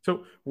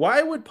 So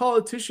why would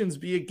politicians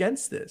be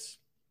against this?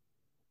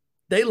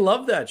 They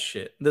love that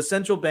shit. The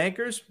central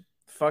bankers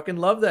fucking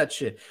love that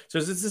shit. So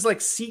it's this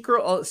like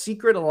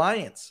secret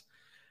alliance.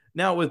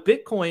 Now with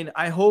Bitcoin,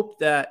 I hope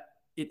that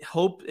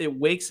it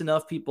wakes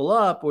enough people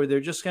up where they're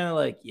just kind of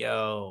like,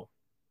 yo,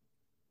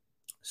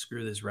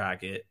 screw this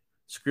racket,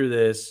 screw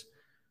this,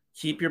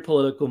 keep your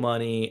political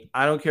money.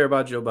 I don't care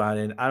about Joe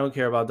Biden. I don't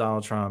care about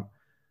Donald Trump.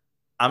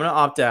 I'm going to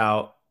opt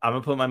out. I'm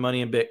going to put my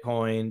money in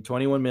Bitcoin.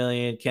 21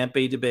 million, can't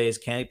be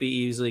debased, can't be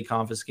easily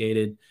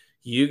confiscated.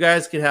 You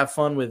guys could have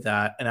fun with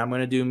that, and I'm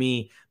going to do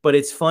me. But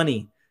it's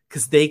funny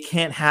because they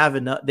can't have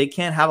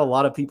a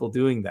lot of people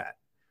doing that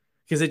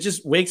because it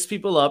just wakes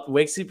people up,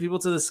 wakes people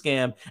to the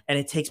scam, and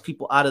it takes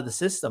people out of the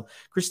system.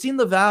 Christine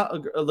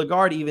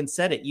Lagarde even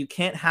said it. You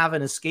can't have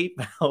an escape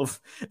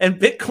valve, and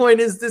Bitcoin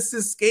is this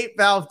escape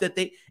valve that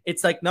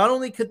it's like not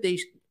only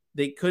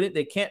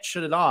they can't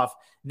shut it off,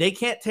 they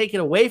can't take it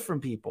away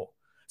from people.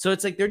 So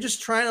it's like they're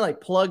just trying to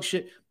like plug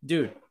shit.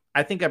 Dude,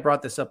 I think I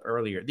brought this up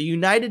earlier. The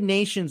United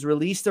Nations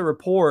released a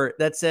report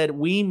that said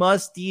we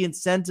must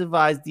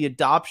de-incentivize the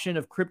adoption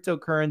of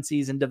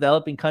cryptocurrencies in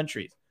developing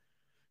countries.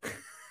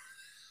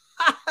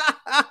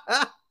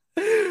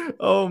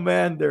 Oh,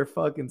 man, they're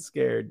fucking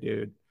scared,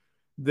 dude.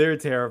 They're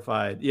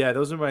terrified. Yeah,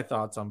 those are my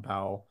thoughts on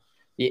Powell.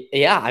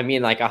 Yeah, I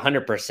mean, like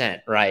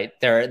 100%, right?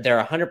 They're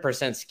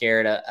 100%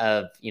 scared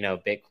of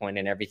Bitcoin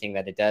and everything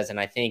that it does, and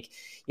I think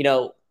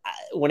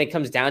when it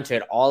comes down to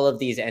it, all of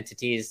these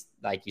entities,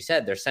 like you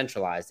said, they're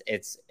centralized.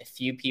 It's a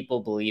few people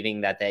believing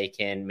that they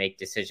can make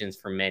decisions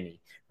for many,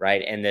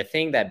 right? And the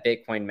thing that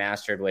Bitcoin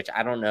mastered, which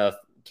I don't know if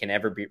can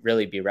ever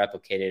really be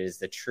replicated, is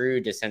the true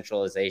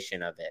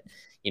decentralization of it.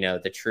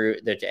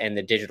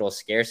 The digital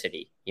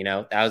scarcity.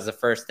 That was the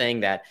first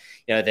thing that,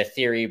 the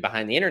theory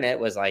behind the internet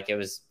was like,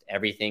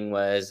 everything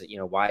was,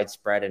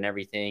 widespread and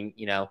everything,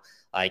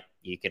 like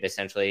you could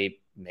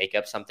essentially make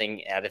up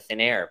something out of thin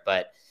air.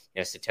 But,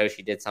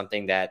 Satoshi did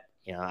something that,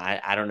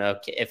 I don't know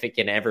if it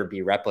can ever be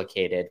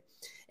replicated.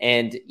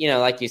 And,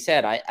 like you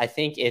said, I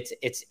think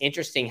it's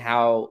interesting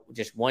how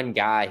just one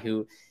guy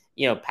who,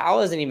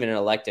 Powell isn't even an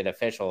elected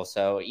official.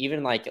 So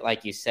even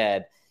like you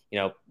said,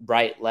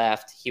 right,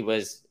 left, he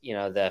was,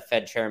 the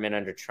Fed chairman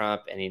under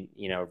Trump, and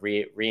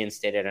he,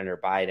 reinstated under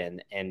Biden.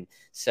 And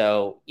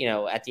so,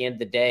 at the end of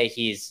the day,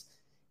 he's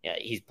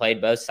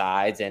played both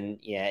sides, and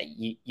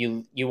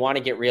you want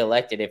to get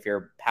reelected if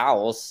you're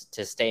Powell's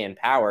to stay in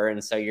power.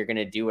 And so you're going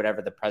to do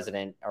whatever the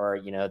president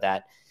or,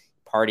 that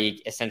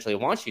party essentially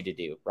wants you to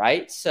do.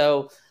 Right.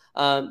 So,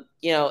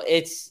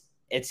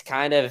 it's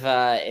kind of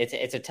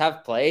it's a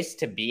tough place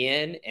to be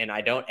in, and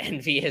I don't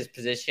envy his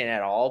position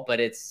at all. But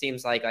it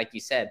seems like you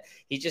said,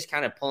 he's just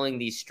kind of pulling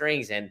these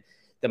strings, and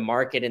the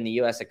market and the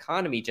U.S.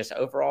 economy just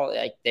overall,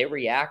 like, they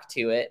react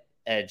to it.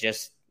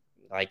 Just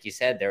like you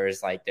said, there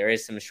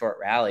is some short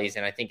rallies,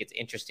 and I think it's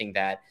interesting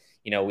that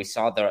we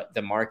saw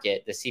the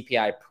market, the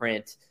CPI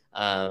print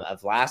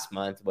of last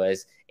month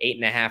was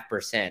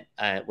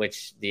 8.5%,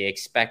 which the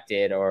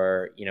expected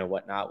or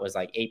whatnot was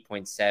like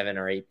 8.7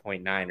 or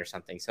 8.9 or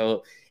something.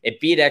 So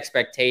it beat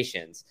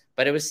expectations,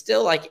 but it was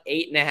still like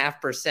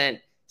 8.5%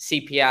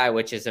 CPI,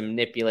 which is a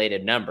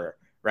manipulated number,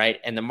 right?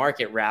 And the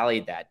market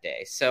rallied that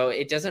day. So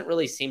it doesn't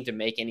really seem to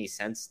make any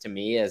sense to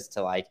me as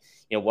to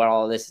what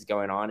all of this is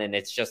going on. And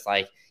it's just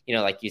like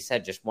you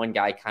said, just one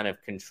guy kind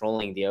of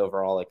controlling the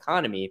overall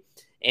economy.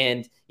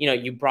 And,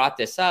 you brought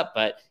this up,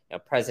 but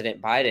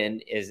President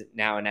Biden is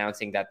now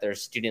announcing that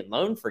there's student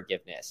loan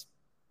forgiveness.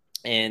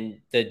 And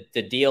the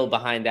deal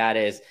behind that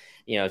is,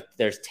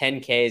 there's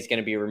 10K is going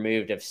to be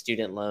removed of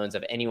student loans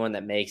of anyone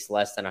that makes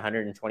less than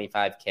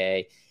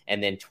 125K,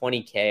 and then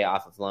 20K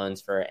off of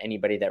loans for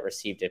anybody that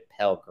received a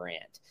Pell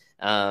Grant.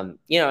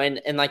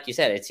 And like you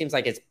said, it seems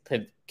like it's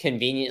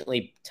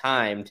conveniently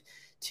timed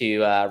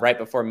to right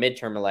before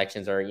midterm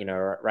elections,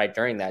 or right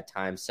during that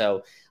time.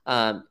 So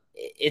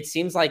it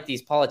seems like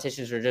these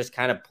politicians are just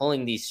kind of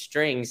pulling these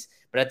strings.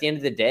 But at the end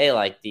of the day,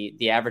 like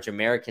the average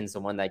American's the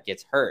one that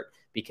gets hurt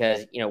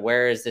because,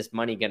 where is this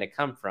money going to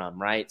come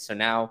from, right? So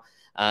now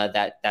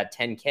that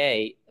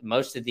 10K,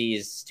 most of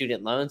these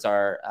student loans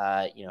are,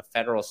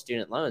 federal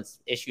student loans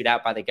issued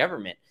out by the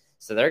government.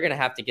 So they're going to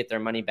have to get their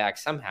money back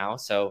somehow.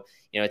 So,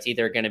 it's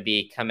either going to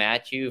be come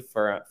at you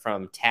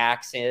from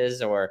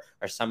taxes or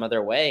some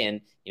other way.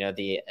 And,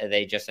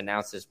 they just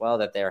announced as well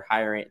that they're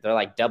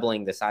like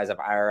doubling the size of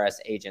IRS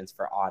agents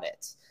for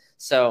audits.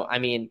 So, I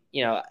mean,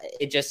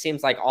 it just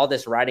seems like all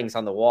this writing's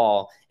on the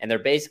wall and they're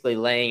basically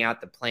laying out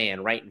the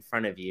plan right in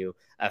front of you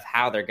of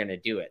how they're going to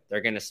do it.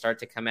 They're going to start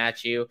to come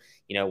at you,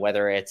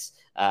 whether it's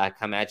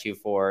come at you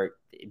for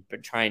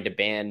trying to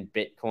ban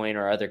Bitcoin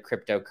or other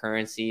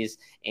cryptocurrencies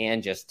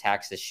and just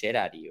tax the shit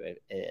out of you,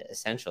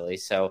 essentially.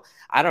 So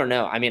I don't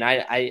know. I mean,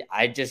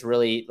 I just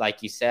really,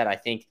 like you said, I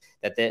think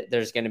that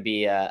there's going to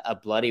be a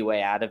bloody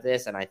way out of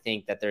this. And I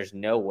think that there's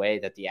no way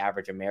that the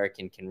average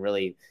American can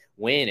really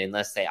win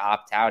unless they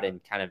opt out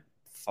and kind of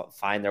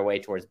find their way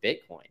towards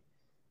Bitcoin.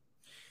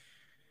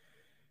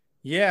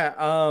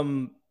 Yeah.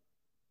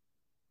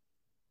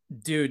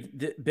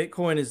 Dude,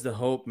 Bitcoin is the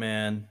hope,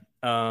 man.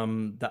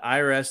 The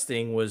IRS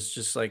thing was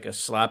just like a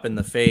slap in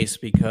the face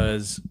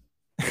because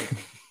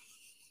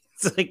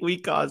it's like we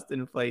caused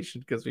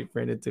inflation because we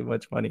printed too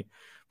much money.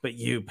 But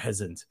you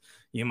peasant,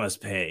 you must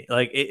pay.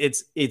 Like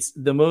it's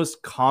the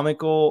most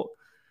comical.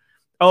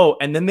 Oh,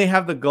 and then they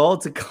have the gall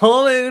to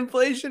call it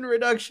Inflation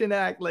Reduction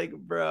Act. Like,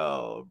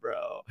 bro,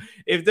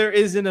 if there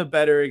isn't a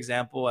better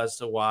example as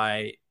to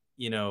why,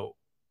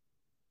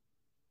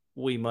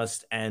 we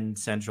must end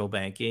central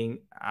banking,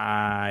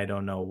 I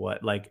don't know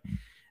what. Like,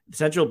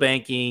 central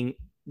banking,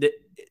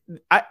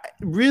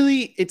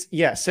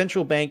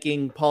 central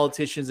banking,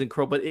 politicians and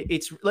but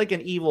it's like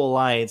an evil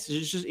alliance.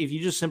 It's just if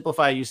you just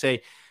simplify, you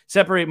say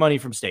separate money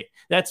from state.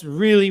 That's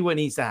really what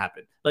needs to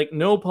happen. Like,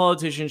 no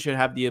politician should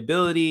have the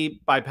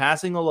ability by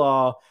passing a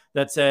law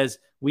that says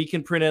we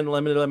can print an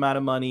unlimited amount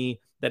of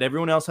money that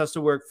everyone else has to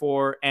work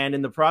for, and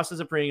in the process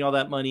of printing all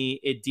that money,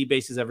 it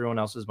debases everyone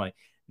else's money.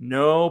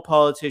 No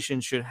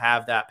politician should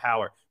have that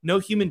power. No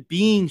human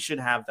being should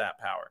have that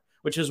power,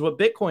 which is what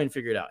Bitcoin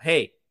figured out.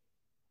 Hey,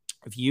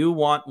 if you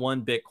want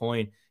one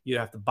Bitcoin, you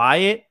have to buy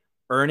it,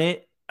 earn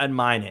it, and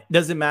mine it.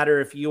 Doesn't matter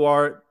if you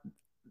are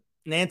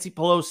Nancy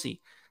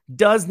Pelosi.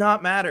 Does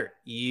not matter.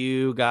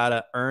 You got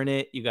to earn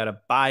it, you got to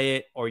buy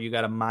it, or you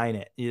got to mine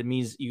it. It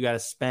means you got to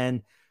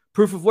spend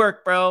proof of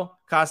work, bro.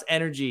 Costs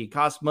energy,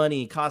 costs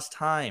money, costs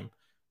time,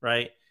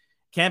 right?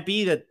 Can't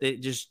be that they're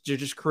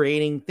just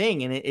creating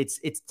thing, and it's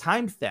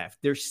time theft.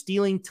 They're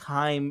stealing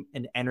time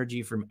and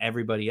energy from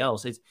everybody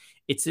else.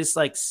 It's this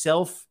like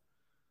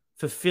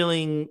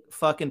self-fulfilling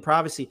fucking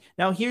prophecy.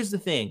 Now, here's the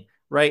thing,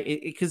 right?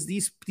 Because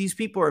these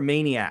people are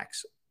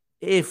maniacs.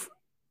 If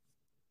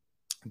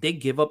they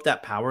give up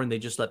that power and they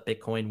just let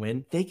Bitcoin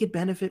win, they could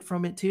benefit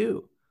from it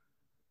too.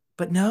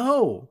 But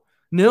no,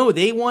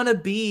 they want to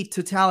be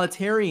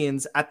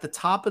totalitarians at the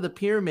top of the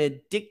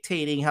pyramid,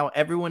 dictating how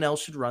everyone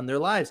else should run their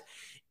lives.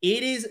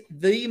 It is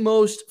the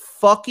most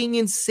fucking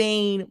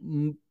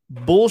insane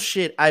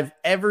bullshit I've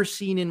ever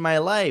seen in my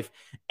life.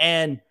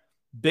 And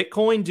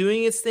Bitcoin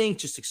doing its thing,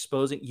 just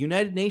exposing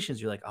United Nations.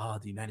 You're like, oh,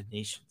 the United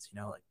Nations,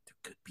 like they're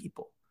good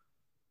people.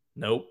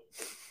 Nope.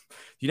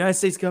 The United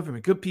States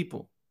government, good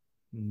people.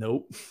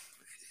 Nope.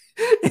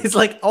 It's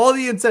like all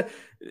the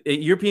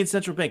European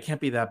Central Bank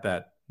can't be that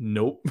bad.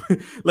 Nope.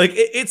 Like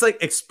it's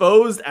like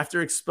exposed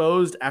after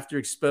exposed after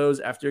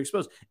exposed after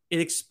exposed. It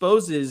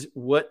exposes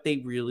what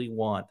they really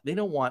want. They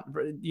don't want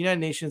the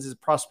United Nations is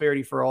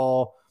prosperity for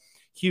all,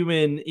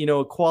 human,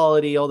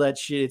 equality, all that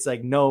shit. It's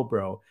like, no,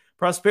 bro.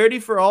 Prosperity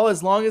for all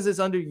as long as it's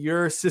under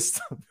your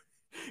system.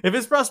 If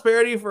it's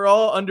prosperity for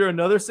all under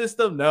another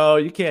system, no,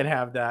 you can't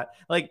have that.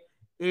 Like,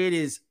 it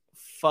is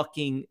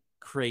fucking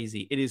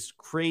crazy. It is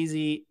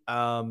crazy.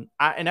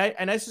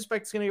 I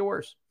suspect it's gonna get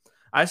worse.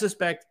 I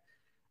suspect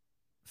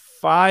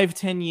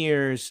 5-10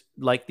 years,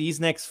 like these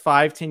next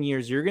 5-10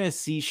 years, you're gonna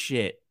see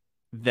shit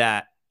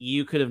that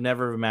you could have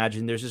never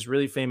imagined. There's this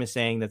really famous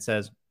saying that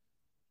says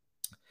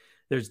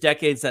there's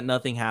decades that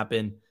nothing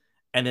happened,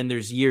 and then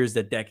there's years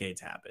that decades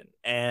happen.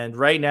 And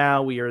right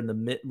now we are in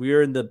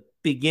the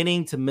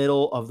beginning to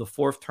middle of the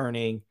fourth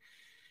turning.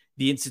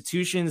 The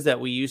institutions that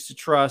we used to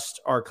trust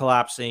are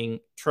collapsing.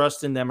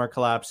 Trust in them are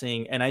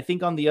collapsing. And I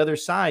think on the other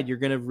side, you're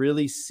going to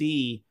really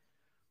see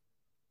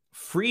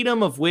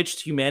freedom of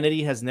which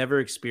humanity has never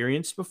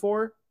experienced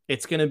before.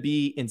 It's going to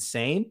be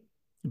insane.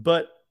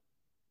 But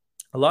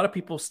a lot of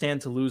people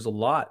stand to lose a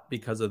lot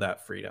because of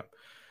that freedom.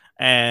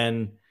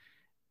 And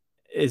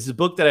it's a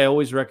book that I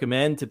always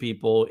recommend to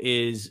people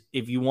is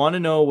if you want to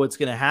know what's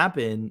going to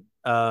happen,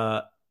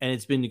 and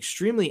it's been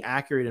extremely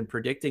accurate in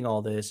predicting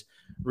all this,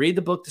 read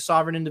the book The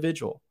Sovereign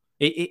Individual.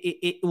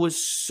 It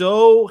was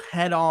so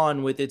head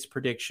on with its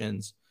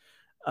predictions,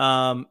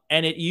 and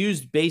it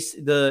used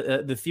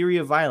the theory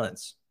of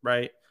violence,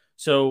 right?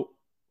 So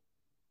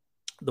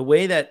the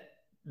way that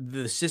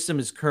the system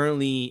is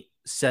currently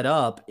set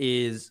up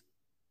is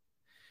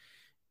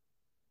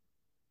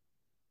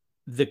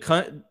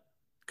the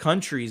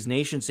countries,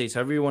 nation states,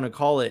 however you want to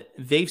call it,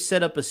 they've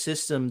set up a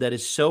system that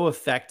is so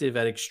effective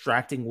at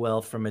extracting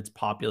wealth from its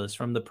populace,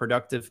 from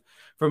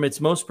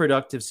its most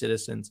productive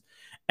citizens.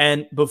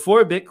 And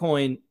before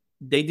Bitcoin,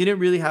 they didn't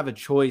really have a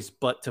choice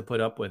but to put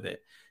up with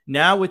it.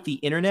 Now with the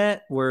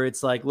internet, where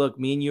it's like, look,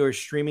 me and you are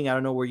streaming. I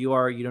don't know where you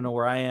are. You don't know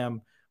where I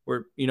am.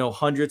 We're,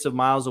 hundreds of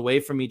miles away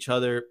from each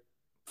other.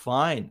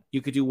 Fine.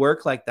 You could do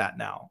work like that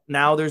now.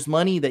 Now there's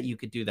money that you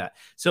could do that.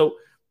 So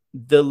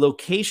the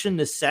location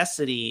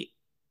necessity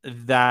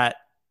that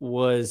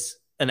was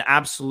an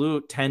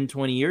absolute 10,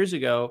 20 years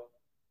ago,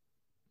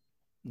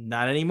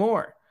 not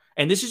anymore.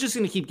 And this is just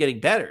going to keep getting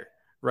better,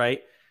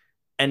 right?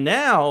 And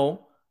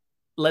now,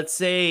 let's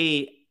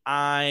say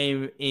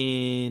I'm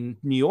in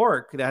New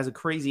York that has a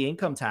crazy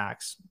income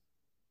tax.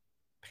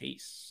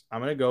 Peace. I'm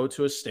going to go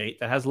to a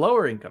state that has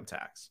lower income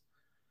tax.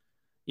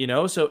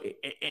 So,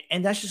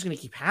 and that's just going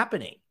to keep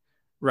happening,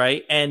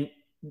 right? And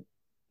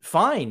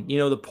fine,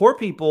 the poor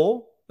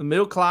people, the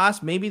middle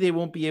class, maybe they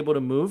won't be able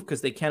to move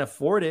because they can't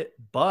afford it,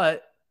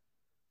 but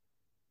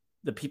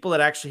the people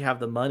that actually have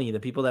the money, the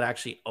people that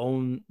actually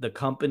own the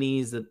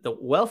companies, the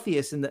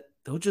wealthiest, and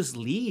they'll just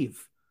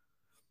leave.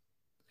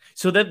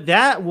 So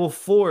that will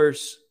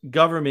force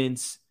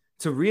governments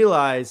to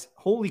realize,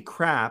 holy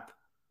crap,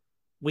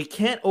 we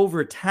can't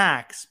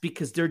overtax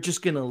because they're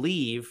just going to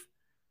leave.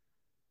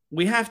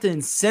 We have to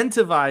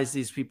incentivize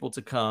these people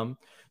to come.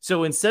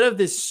 So instead of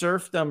this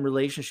serfdom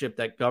relationship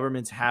that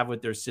governments have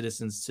with their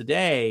citizens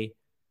today,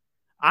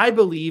 I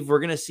believe we're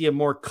going to see a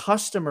more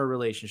customer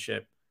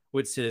relationship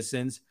with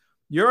citizens.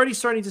 You're already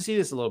starting to see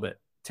this a little bit.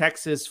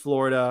 Texas,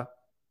 Florida,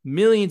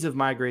 millions of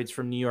migrants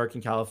from New York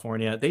and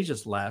California, they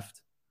just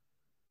left.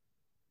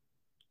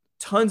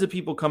 Tons of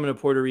people coming to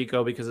Puerto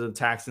Rico because of the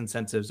tax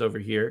incentives over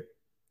here.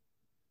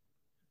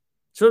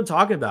 That's what I'm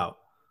talking about.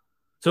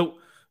 So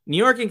New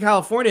York and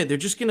California, they're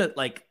just going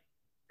to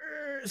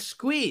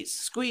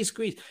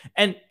squeeze.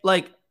 And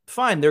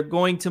fine, they're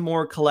going to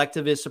more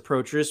collectivist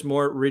approaches,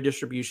 more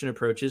redistribution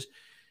approaches.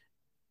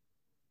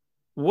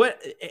 And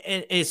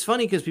it's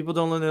funny because people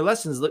don't learn their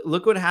lessons.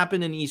 Look what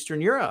happened in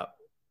Eastern Europe.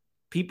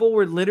 People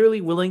were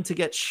literally willing to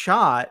get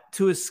shot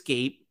to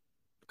escape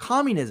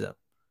communism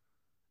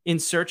in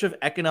search of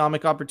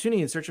economic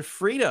opportunity, in search of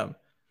freedom.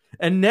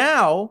 And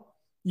now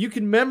you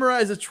can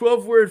memorize a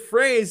 12-word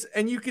phrase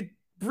and you could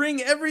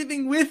bring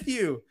everything with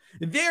you.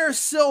 They're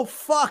so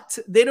fucked.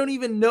 They don't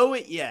even know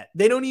it yet.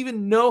 They don't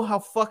even know how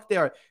fucked they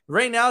are.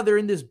 Right now, they're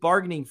in this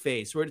bargaining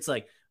phase where it's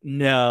like,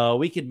 no,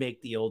 we could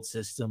make the old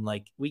system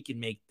we can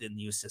make the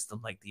new system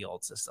like the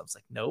old system. It's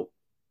like, nope,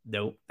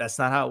 that's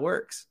not how it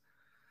works.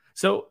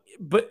 So,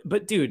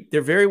 but dude,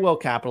 they're very well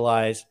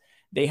capitalized.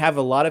 They have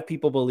a lot of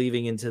people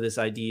believing into this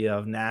idea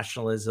of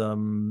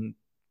nationalism,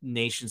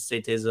 nation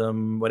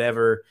statism,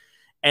 whatever.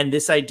 And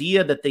this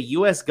idea that the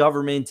US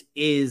government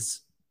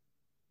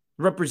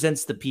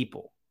represents the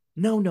people.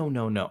 No.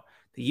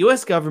 The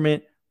US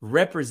government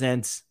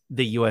represents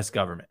the US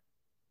government.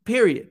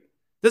 Period.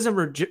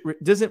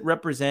 Doesn't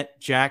represent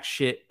jack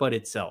shit but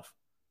itself.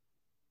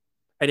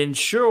 It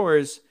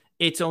ensures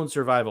its own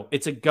survival.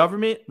 It's a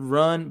government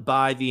run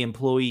by the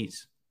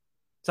employees.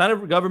 It's not a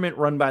government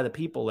run by the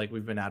people like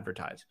we've been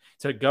advertised.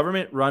 It's a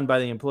government run by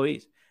the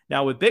employees.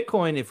 Now with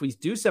Bitcoin, if we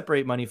do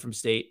separate money from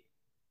state,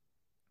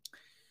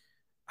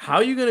 how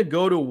are you going to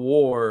go to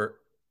war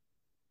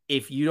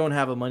if you don't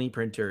have a money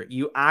printer?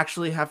 You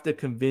actually have to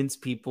convince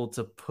people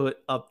to put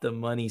up the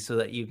money so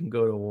that you can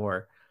go to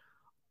war.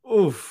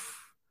 Oof.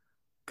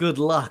 Good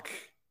luck.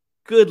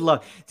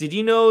 Did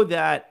you know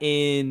that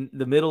in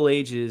the Middle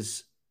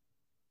Ages,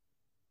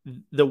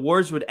 the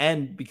wars would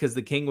end because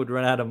the king would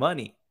run out of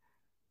money?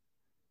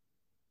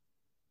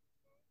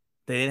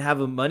 They didn't have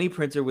a money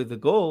printer with the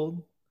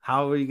gold.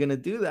 How are you going to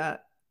do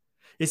that?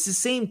 It's the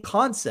same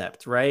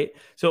concept, right?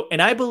 So,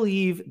 and I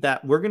believe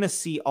that we're going to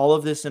see all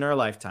of this in our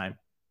lifetime.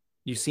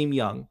 You seem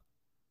young.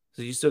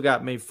 So you still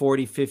got maybe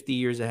 40, 50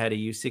 years ahead of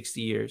you,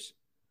 60 years.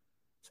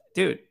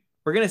 Dude,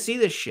 we're going to see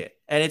this shit.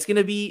 And it's going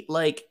to be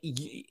like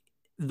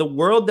the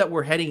world that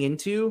we're heading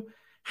into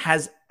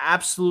has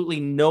absolutely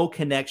no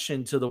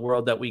connection to the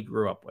world that we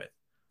grew up in.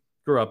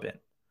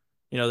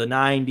 The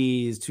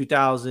 90s,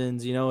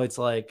 2000s, it's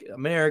like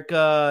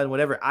America and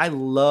whatever. I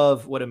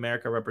love what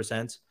America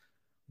represents,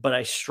 but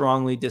I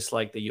strongly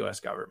dislike the US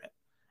government.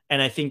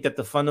 And I think that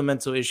the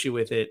fundamental issue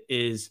with it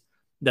is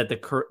that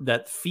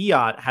that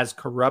fiat has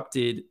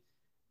corrupted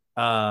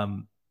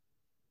the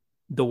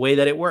way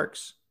that it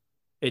works.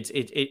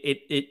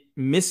 It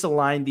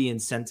misaligned the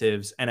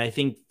incentives, and I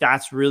think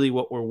that's really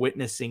what we're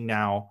witnessing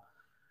now.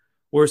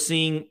 We're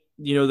seeing,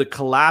 the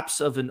collapse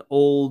of an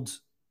old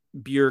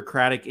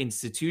bureaucratic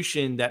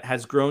institution that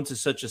has grown to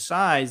such a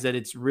size that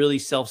it's really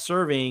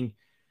self-serving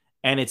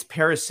and it's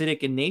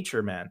parasitic in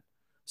nature, man.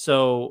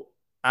 So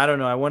I don't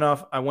know. I went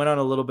on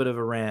a little bit of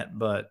a rant,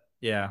 but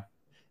yeah.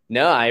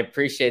 No, I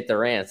appreciate the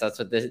rants. That's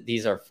what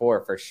these are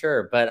for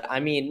sure. But I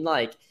mean,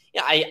 I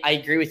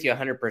agree with you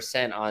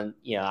 100% on,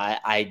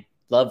 I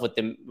love what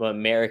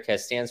America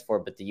stands for,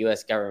 but the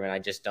U.S. government, I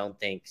just don't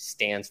think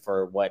stands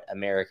for what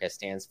America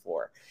stands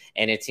for.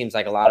 And it seems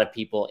like a lot of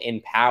people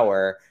in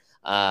power,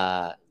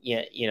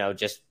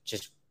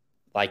 just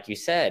like you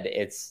said,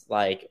 it's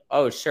like,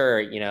 oh,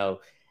 sure,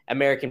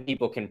 American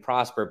people can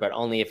prosper, but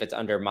only if it's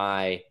under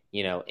my,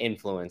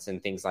 influence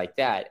and things like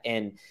that.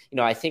 And,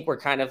 I think we're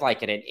kind of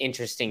like at an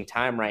interesting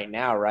time right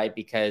now, right?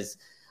 Because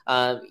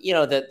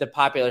the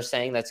popular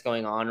saying that's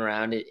going on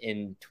around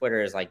in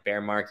Twitter is like bear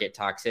market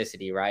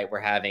toxicity, right? We're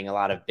having a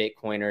lot of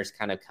Bitcoiners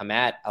kind of come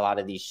at a lot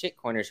of these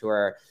shitcoiners who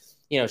are,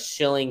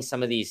 shilling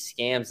some of these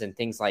scams and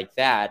things like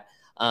that.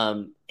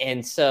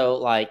 And so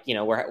like,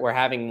 we're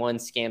having one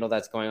scandal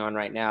that's going on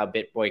right now,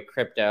 BitBoy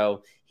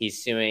Crypto.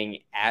 He's suing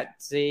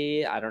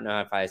Atzy. I don't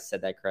know if I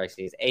said that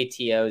correctly. It's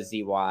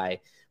ATOZY.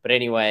 But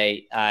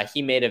anyway,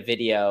 he made a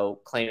video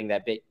claiming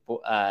that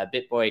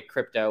BitBoy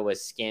Crypto was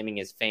scamming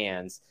his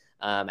fans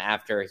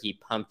after he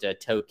pumped a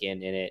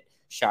token and it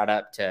shot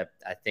up to,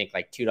 I think,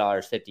 like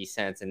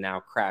 $2.50 and now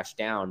crashed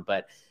down.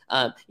 But,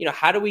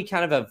 how do we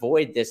kind of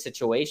avoid this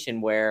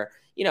situation where,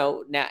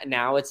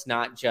 now it's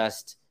not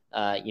just,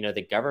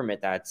 the government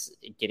that's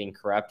getting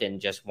corrupt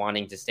and just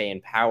wanting to stay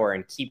in power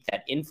and keep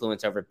that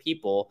influence over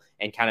people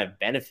and kind of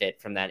benefit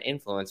from that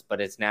influence.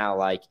 But it's now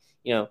like,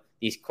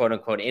 these quote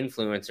unquote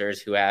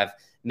influencers who have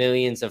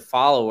millions of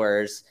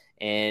followers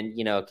and,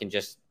 can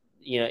just,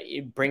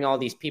 bring all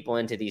these people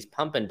into these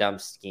pump and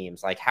dump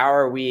schemes. Like, how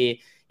are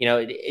we,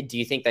 do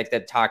you think like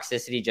the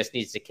toxicity just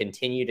needs to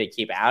continue to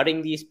keep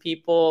outing these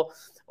people?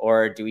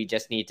 Or do we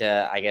just need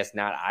to, I guess,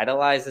 not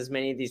idolize as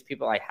many of these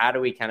people? Like, how do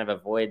we kind of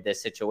avoid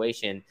this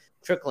situation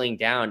trickling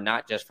down,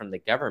 not just from the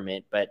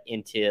government, but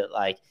into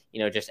like,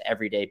 just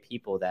everyday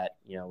people that,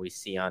 we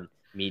see on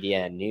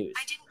media and news?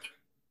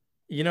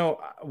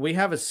 We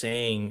have a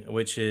saying,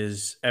 which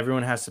is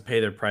everyone has to pay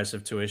their price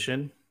of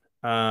tuition.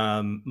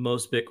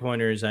 Most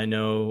Bitcoiners I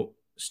know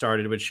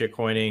started with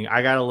shitcoining.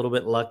 I got a little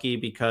bit lucky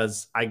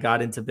because I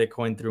got into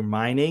Bitcoin through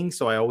mining.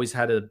 So I always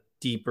had a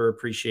deeper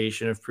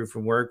appreciation of proof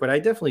of work, but I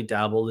definitely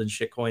dabbled in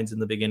shitcoins in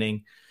the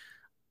beginning.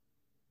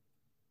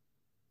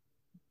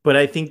 But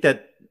I think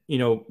that,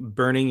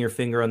 burning your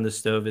finger on the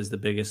stove is the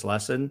biggest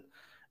lesson.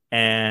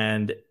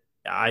 And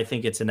I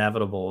think it's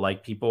inevitable.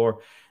 Like they're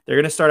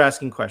going to start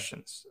asking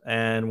questions.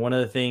 And one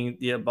of the things,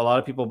 a lot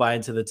of people buy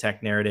into the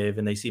tech narrative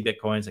and they see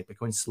Bitcoin's like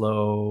Bitcoin's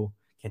slow,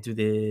 can't do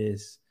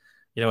this,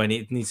 and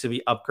it needs to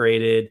be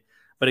upgraded.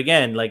 But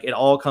again, like it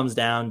all comes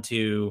down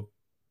to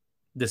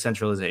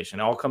decentralization.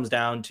 It all comes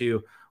down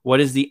to what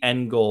is the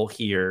end goal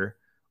here?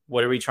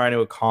 What are we trying to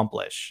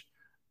accomplish?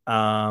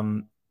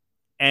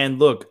 And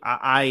look,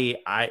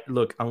 I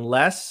look,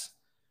 unless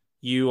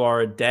you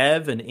are a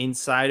dev, an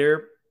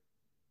insider,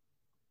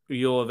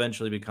 you'll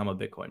eventually become a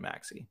Bitcoin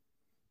maxi.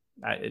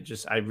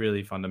 I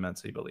really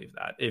fundamentally believe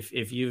that.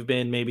 If you've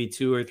been maybe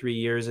 2 or 3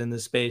 years in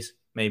this space,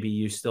 maybe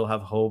you still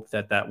have hope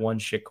that one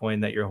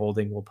shitcoin that you're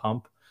holding will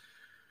pump.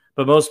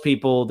 But most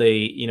people,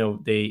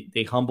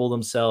 they humble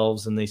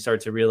themselves and they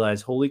start to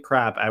realize, holy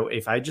crap,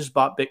 if I just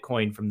bought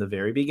Bitcoin from the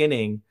very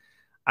beginning,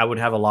 I would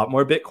have a lot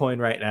more Bitcoin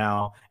right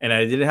now. And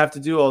I didn't have to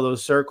do all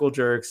those circle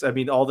jerks. I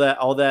mean, all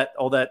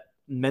that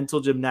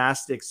mental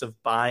gymnastics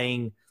of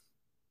buying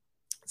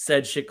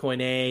said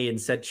shitcoin A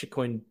and said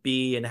shitcoin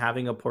B and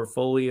having a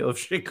portfolio of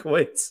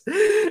shitcoins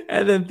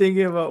and then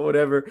thinking about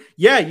whatever.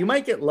 Yeah, you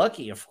might get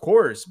lucky, of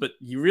course, but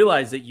you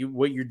realize that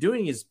what you're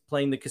doing is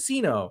playing the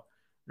casino,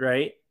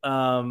 right?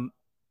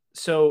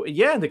 So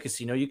yeah, in the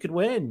casino you could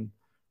win,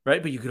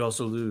 right? But you could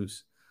also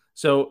lose.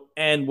 So,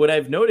 and what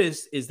I've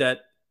noticed is that,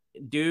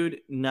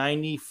 dude,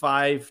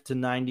 95 to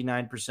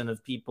 99%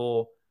 of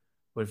people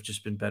would have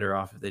just been better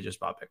off if they just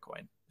bought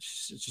Bitcoin.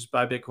 Just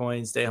buy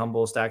Bitcoin, stay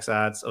humble, stack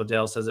sats.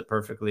 Odell says it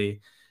perfectly.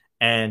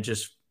 And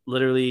just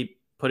literally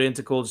put it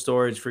into cold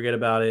storage, forget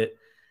about it,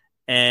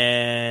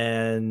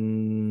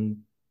 and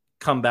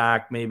come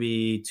back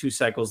maybe 2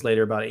 cycles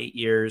later, about 8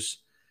 years.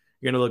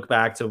 You're going to look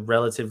back to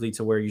relatively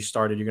to where you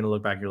started. You're going to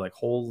look back. You're like,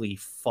 holy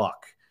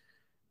fuck.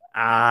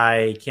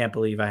 I can't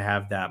believe I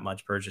have that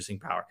much purchasing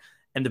power.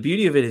 And the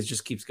beauty of it is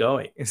just keeps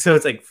going. So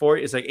it's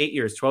like 8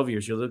 years, 12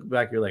 years. You look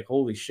back, you're like,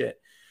 holy shit.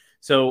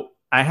 So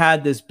I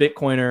had this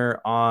Bitcoiner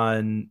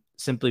on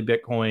Simply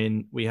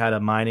Bitcoin. We had a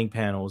mining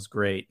panel. It was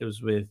great. It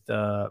was with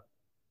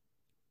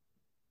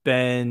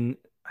Ben.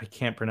 I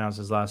can't pronounce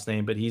his last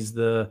name, but he's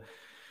the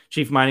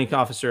chief mining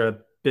officer at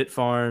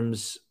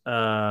Bitfarms.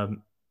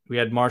 We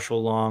had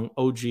Marshall Long,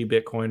 OG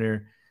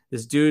Bitcoiner.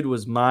 This dude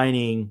was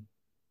mining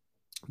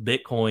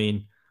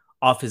Bitcoin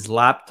off his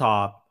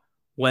laptop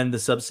when the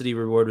subsidy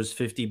reward was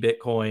 50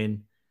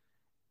 Bitcoin.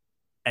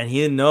 And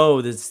he didn't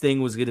know this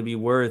thing was going to be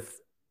worth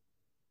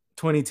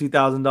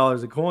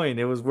 $22,000 a coin.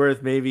 It was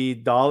worth maybe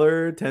 $1,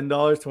 $10,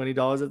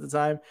 $20 at the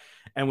time.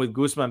 And with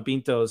Guzman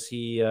Pintos,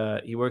 he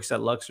works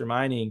at Luxor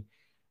Mining,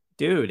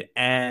 dude.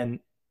 And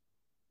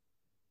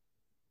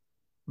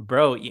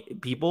bro,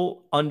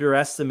 people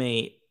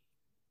underestimate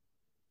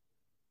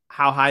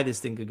how high this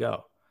thing could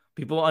go.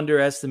 People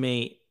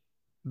underestimate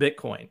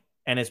Bitcoin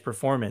and its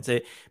performance.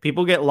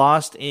 People get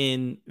lost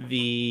in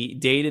the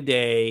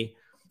day-to-day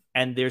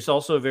And there's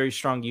also a very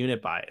strong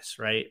unit bias,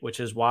 right? Which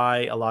is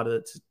why a lot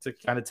of to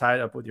kind of tie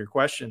it up with your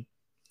question.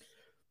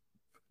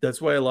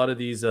 That's why a lot of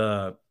these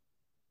influencers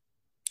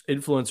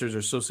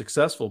are so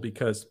successful,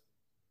 because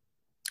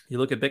you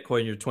look at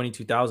Bitcoin, you're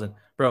 22,000,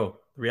 bro.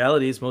 The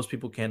reality is most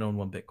people can't own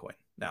one Bitcoin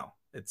now.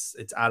 It's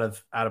out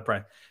of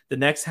price. The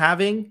next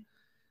halving,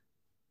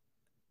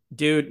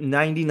 dude,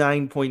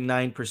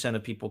 99.9%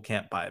 of people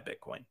can't buy a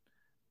Bitcoin.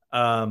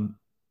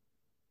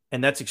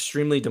 And that's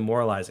extremely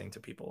demoralizing to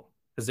people,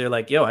 because they're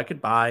like, yo, I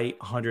could buy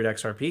 100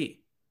 XRP.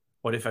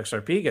 What if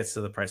XRP gets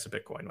to the price of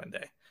Bitcoin one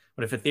day?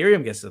 What if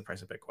Ethereum gets to the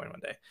price of Bitcoin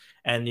one day?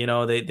 And,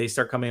 they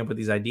start coming up with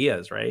these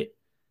ideas, right?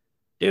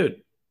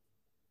 Dude,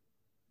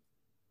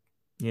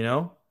 you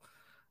know?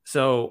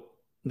 So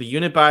the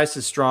unit bias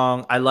is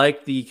strong. I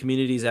like the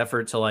community's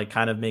effort to like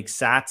kind of make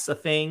sats a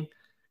thing,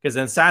 because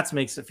then sats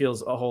makes it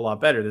feels a whole lot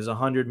better. There's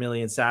 100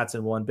 million sats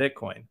in one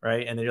Bitcoin,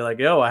 right? And then you're like,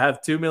 yo, I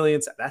have 2 million.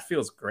 That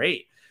feels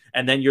great.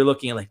 And then you're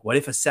looking at like, what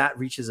if a sat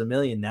reaches a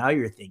million? Now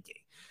you're thinking,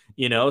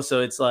 so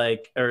it's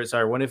like, or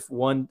sorry, what if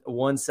one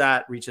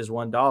sat reaches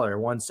 $1,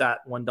 one sat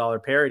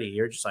 $1 parity?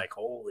 You're just like,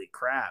 holy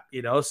crap,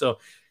 So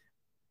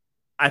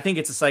I think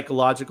it's a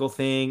psychological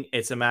thing.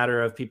 It's a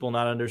matter of people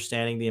not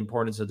understanding the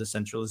importance of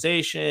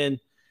decentralization.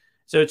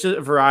 So it's a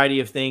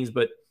variety of things,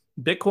 but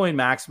Bitcoin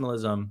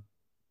maximalism,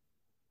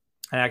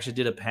 I actually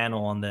did a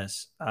panel on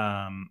this.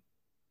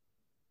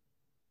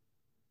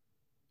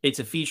 It's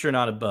a feature,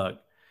 not a bug.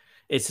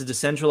 It's a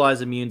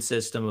decentralized immune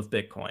system of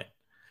Bitcoin.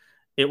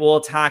 It will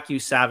attack you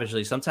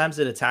savagely. Sometimes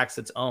it attacks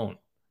its own,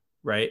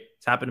 right?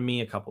 It's happened to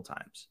me a couple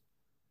times.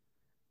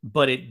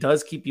 But it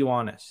does keep you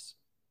honest.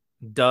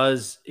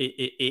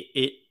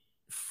 It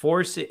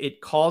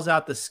calls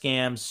out the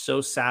scams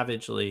so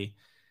savagely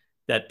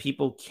that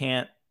people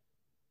can't,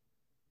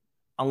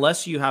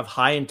 unless you have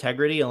high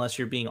integrity, unless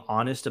you're being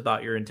honest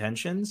about your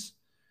intentions,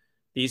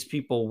 these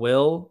people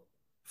will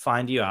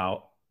find you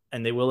out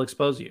and they will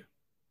expose you.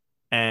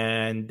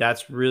 And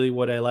that's really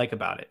what I like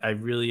about it. I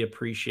really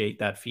appreciate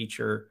that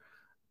feature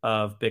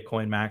of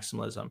Bitcoin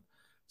maximalism.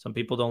 Some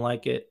people don't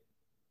like it.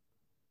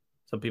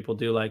 Some people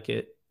do like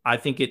it. I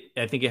think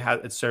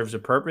it serves a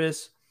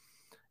purpose.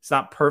 It's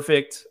not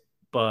perfect,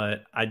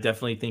 but I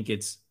definitely think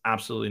it's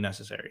absolutely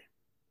necessary.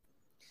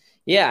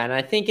 Yeah, and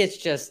I think it's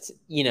just,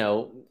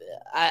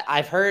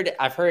 I've heard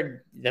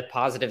the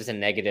positives and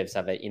negatives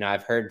of it.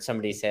 I've heard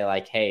somebody say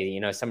like,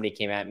 hey, somebody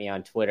came at me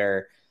on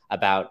Twitter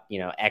about,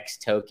 X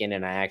token,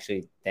 and I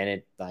actually then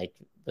it like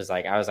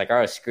I was like,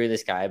 oh, screw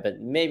this guy,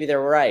 but maybe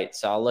they're right,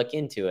 so I'll look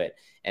into it.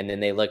 And then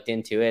they looked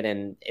into it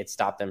and it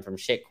stopped them from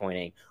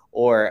shitcoining.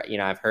 Or,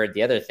 I've heard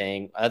the other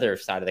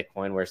side of the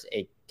coin, where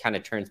it kind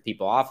of turns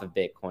people off of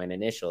Bitcoin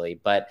initially.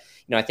 But,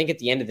 I think at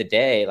the end of the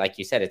day, like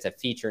you said, it's a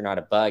feature, not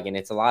a bug. And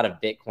it's a lot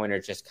of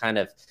Bitcoiners just kind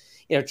of,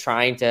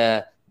 trying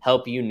to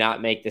help you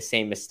not make the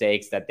same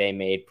mistakes that they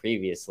made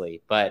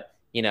previously. But,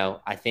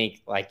 I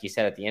think, like you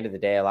said, at the end of the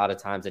day, a lot of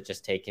times it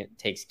just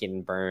takes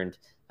getting burned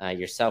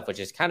yourself, which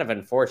is kind of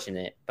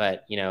unfortunate.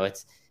 But,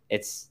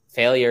 it's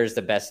failure is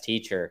the best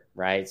teacher,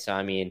 right? So,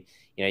 I mean,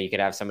 you could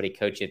have somebody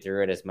coach you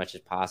through it as much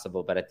as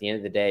possible. But at the end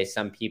of the day,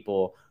 some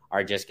people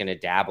are just going to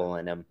dabble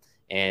in them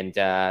and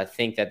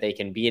think that they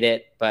can beat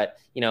it. But,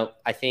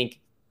 I think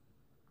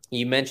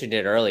you mentioned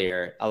it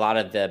earlier, a lot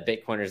of the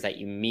Bitcoiners that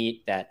you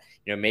meet that,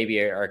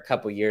 maybe are a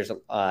couple years,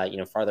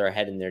 farther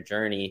ahead in their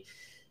journey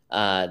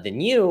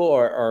than you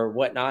or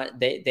whatnot,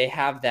 they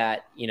have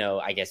that,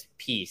 I guess,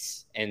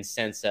 peace and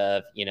sense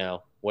of,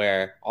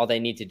 where all they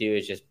need to do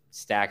is just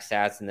stack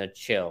sats and then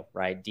chill,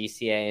 right?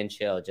 DCA and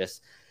chill,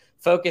 just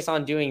focus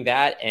on doing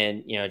that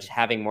and, just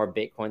having more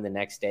Bitcoin the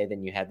next day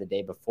than you had the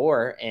day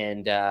before.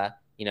 And,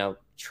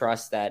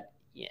 trust that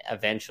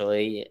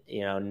eventually,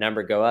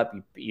 number go up,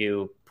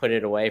 you put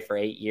it away for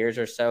 8 years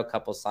or so, a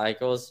couple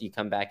cycles, you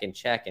come back and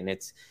check, and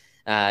it's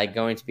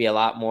going to be a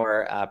lot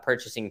more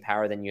purchasing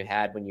power than you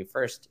had when you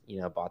first,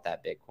 bought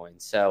that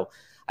Bitcoin. So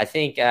I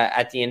think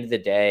at the end of the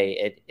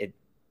day,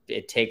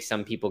 it takes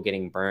some people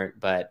getting burnt,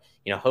 but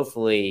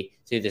hopefully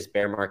through this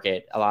bear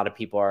market, a lot of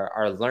people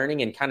are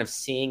learning and kind of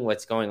seeing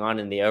what's going on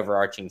in the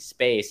overarching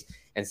space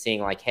and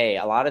seeing like, hey,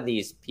 a lot of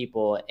these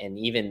people and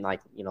even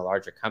like,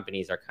 larger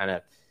companies are kind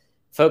of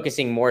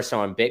focusing more so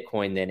on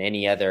Bitcoin than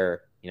any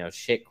other,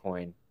 shit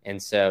coin.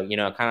 And so,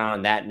 kind of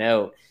on that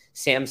note,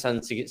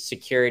 Samsung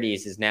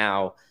Securities is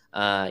now,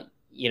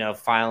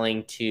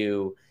 filing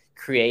to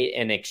create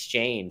an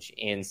exchange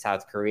in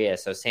South Korea.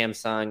 So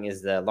Samsung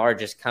is the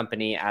largest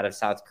company out of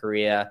South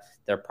Korea.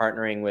 They're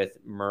partnering with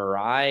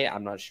Mirai.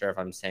 I'm not sure if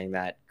I'm saying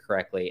that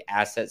correctly.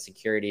 Asset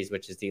Securities,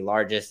 which is the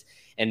largest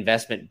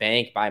investment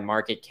bank by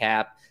market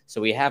cap. So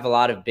we have a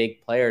lot of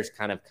big players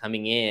kind of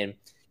coming in.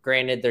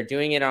 Granted, they're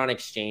doing it on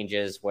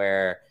exchanges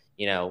where,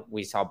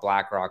 we saw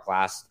BlackRock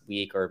last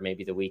week or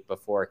maybe the week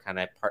before kind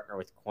of partner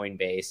with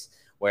Coinbase,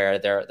 where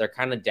they're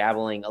kind of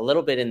dabbling a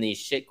little bit in these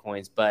shit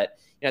coins. But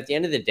at the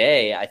end of the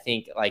day, I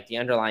think like the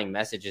underlying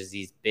message is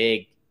these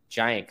big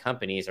giant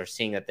companies are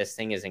seeing that this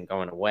thing isn't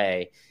going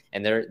away,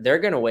 and they're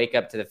going to wake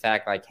up to the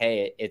fact like,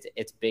 hey,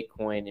 it's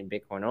Bitcoin and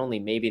Bitcoin only.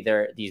 Maybe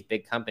these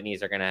big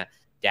companies are going to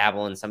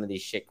dabble in some of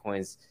these shit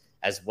coins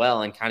as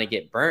well and kind of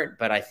get burnt.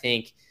 But I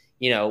think,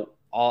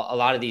 a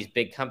lot of these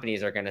big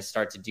companies are going to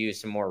start to do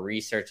some more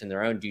research and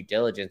their own due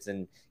diligence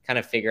and kind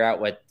of figure out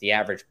what the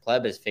average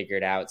pleb has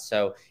figured out.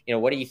 So,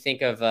 what do you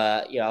think of,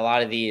 a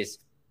lot of these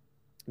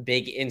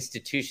big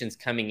institutions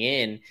coming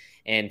in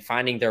and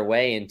finding their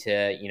way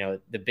into,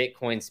 the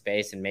Bitcoin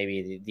space and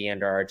maybe the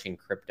underarching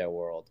crypto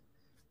world?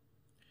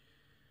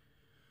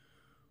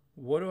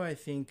 What do I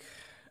think?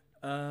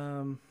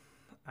 I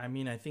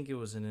think it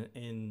was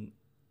an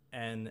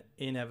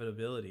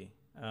inevitability.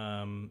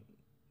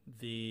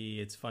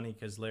 It's funny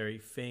because Larry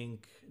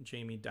Fink,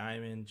 Jamie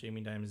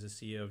Dimon is the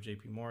CEO of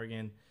JP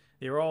Morgan.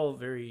 They were all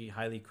very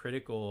highly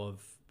critical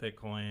of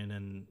Bitcoin,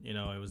 and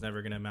it was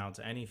never going to amount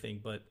to anything.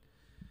 But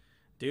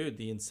dude,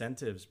 the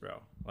incentives,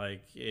 bro,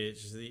 like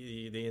it's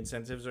the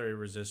incentives are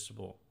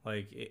irresistible.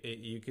 Like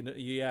you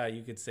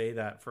could say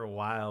that for a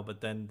while,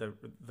 but then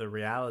the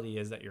reality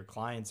is that your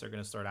clients are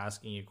going to start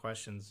asking you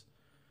questions.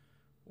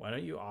 Why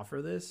don't you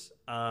offer this?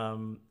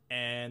 And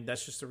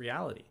that's just a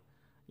reality,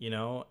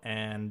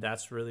 and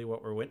that's really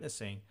what we're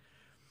witnessing.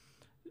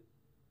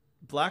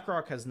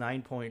 BlackRock has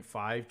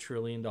 $9.5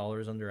 trillion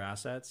under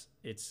assets.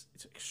 It's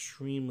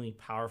extremely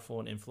powerful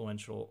and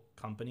influential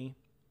company.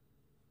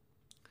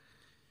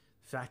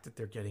 The fact that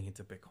they're getting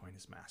into Bitcoin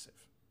is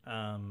massive.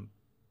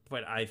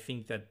 But I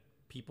think that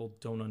people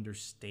don't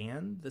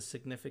understand the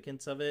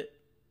significance of it.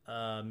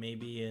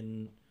 Maybe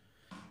in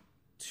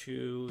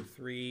 2,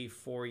 3,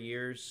 4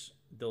 years,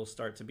 they'll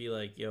start to be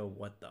like, yo,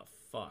 what the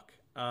fuck?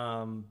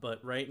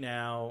 But right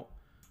now,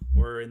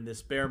 we're in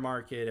this bear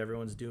market.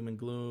 Everyone's doom and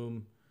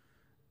gloom.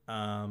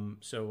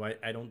 So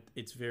I don't,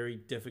 it's very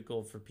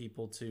difficult for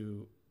people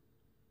to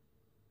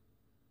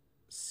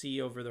see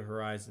over the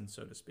horizon,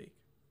 so to speak.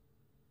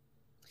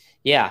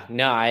 Yeah,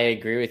 no, I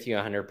agree with you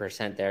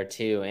 100% there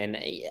too. And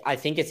I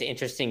think it's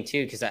interesting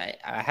too, because I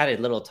had a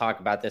little talk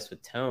about this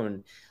with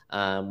Tone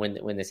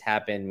when this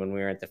happened, when we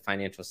were at the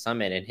financial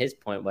summit. And his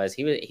point was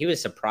he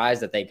was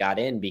surprised that they got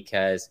in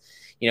because,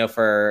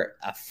 for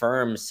a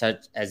firm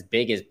such as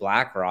big as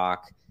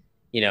BlackRock,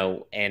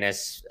 and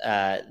as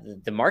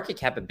the market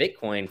cap of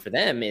Bitcoin for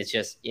them is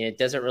just, it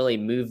doesn't really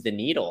move the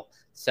needle.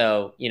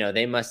 So,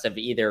 they must have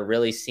either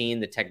really seen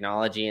the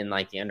technology and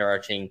like the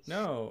underarching.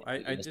 No,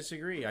 I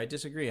disagree.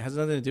 It has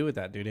nothing to do with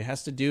that, dude. It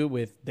has to do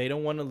with they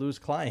don't want to lose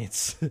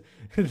clients.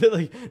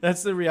 Like,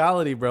 that's the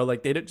reality, bro.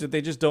 Like they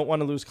just don't want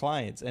to lose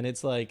clients. And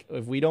it's like,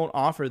 if we don't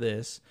offer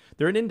this,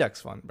 they're an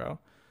index fund, bro.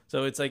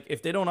 So it's like,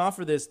 if they don't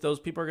offer this, those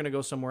people are going to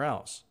go somewhere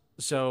else.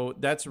 So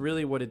that's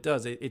really what it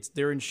does.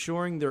 They're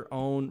ensuring their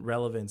own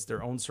relevance,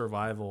 their own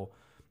survival.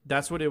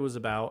 That's what it was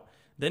about.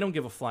 They don't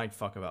give a flying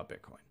fuck about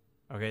Bitcoin.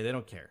 Okay, they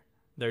don't care.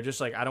 They're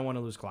just like, I don't want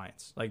to lose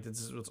clients. Like, this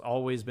is what's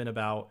always been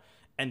about.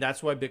 And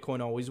that's why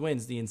Bitcoin always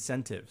wins, the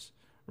incentives,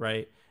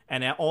 right?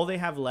 And all they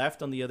have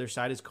left on the other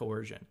side is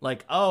coercion.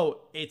 Like,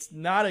 oh, it's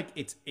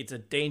a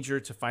danger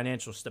to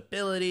financial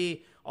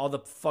stability, all the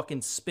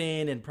fucking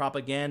spin and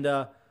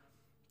propaganda.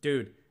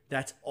 Dude,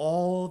 that's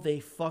all they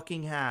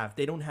fucking have.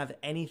 They don't have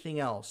anything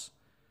else.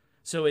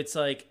 So it's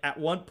like, at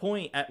what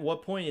point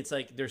it's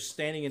like they're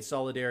standing in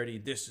solidarity.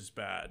 This is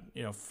bad.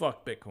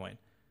 Fuck Bitcoin.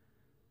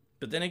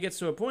 But then it gets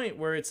to a point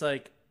where it's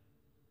like,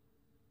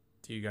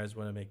 do you guys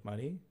want to make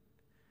money?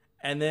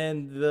 And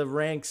then the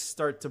ranks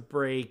start to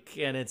break,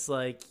 and it's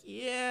like,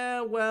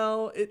 yeah,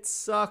 well, it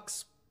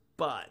sucks,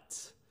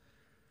 but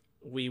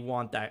we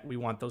want that. We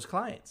want those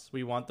clients.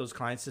 We want those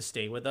clients to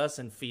stay with us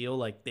and feel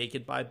like they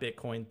could buy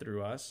Bitcoin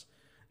through us.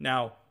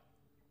 Now,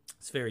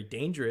 it's very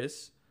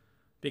dangerous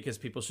because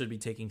people should be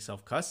taking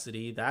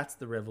self-custody. That's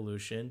the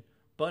revolution.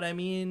 But I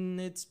mean,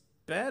 it's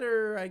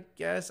better, I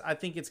guess. I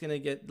think it's going to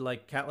get,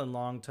 like, Caitlin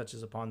Long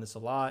touches upon this a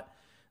lot,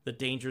 the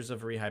dangers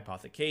of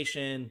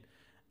rehypothecation,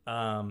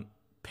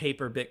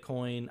 paper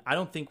Bitcoin. I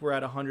don't think we're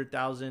at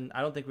 100,000.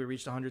 I don't think we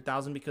reached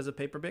 100,000 because of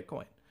paper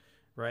Bitcoin,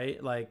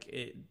 right?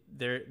 Like,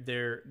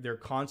 they're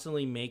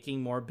constantly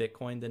making more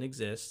Bitcoin than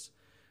exists.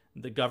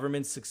 The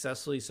government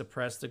successfully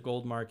suppressed the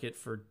gold market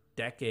for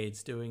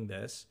decades doing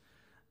this.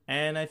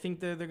 And I think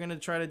they're going to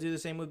try to do the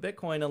same with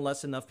Bitcoin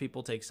unless enough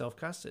people take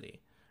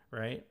self-custody,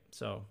 right?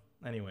 So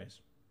anyways.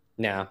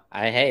 No,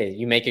 hey,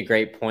 you make a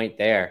great point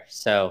there.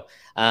 So,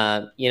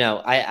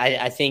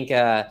 I think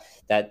that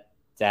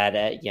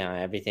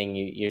everything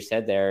you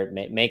said there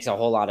makes a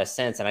whole lot of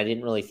sense. And I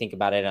didn't really think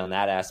about it on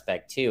that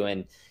aspect too.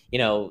 And,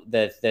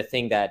 the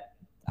thing that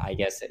I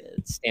guess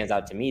it stands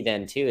out to me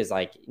then too is,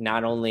 like,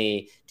 not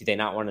only do they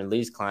not want to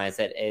lose clients,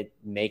 that it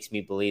makes me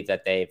believe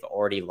that they've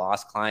already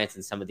lost clients,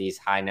 and some of these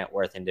high net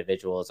worth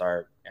individuals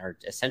are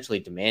essentially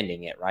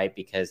demanding it, right?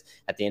 Because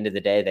at the end of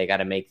the day, they got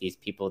to make these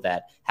people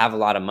that have a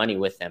lot of money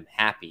with them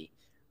happy,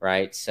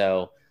 right?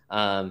 So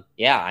I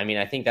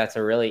think that's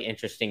a really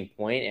interesting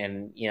point,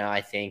 and I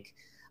think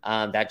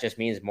that just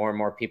means more and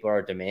more people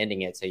are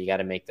demanding it, so you got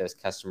to make those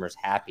customers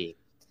happy.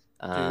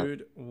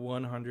 Dude,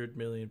 100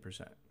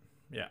 million%.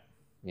 Yeah.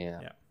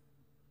 Yeah.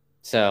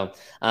 So,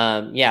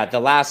 yeah, the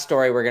last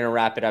story, we're gonna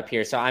wrap it up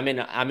here. So I'm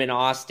in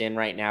Austin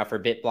right now for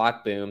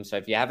BitBlock Boom. So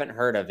if you haven't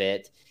heard of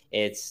it,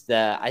 it's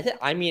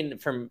I mean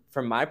from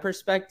my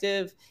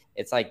perspective,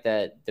 it's like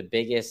the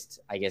biggest,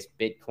 I guess,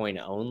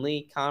 Bitcoin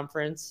only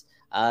conference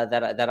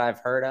that I've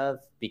heard of,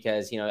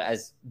 because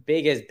as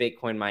big as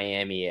Bitcoin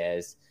Miami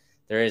is,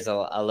 there is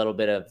a little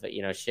bit of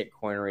shit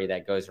coinery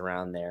that goes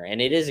around there, and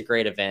it is a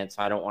great event.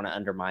 So I don't want to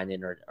undermine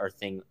it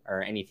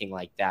or anything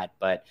like that,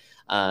 but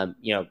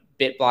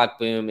BitBlock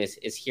Boom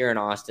is here in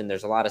Austin.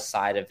 There's a lot of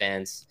side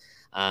events.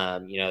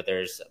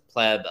 There's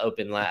Pleb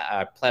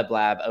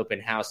Lab open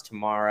house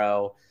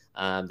tomorrow.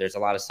 There's a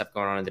lot of stuff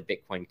going on in the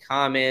Bitcoin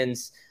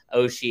Commons.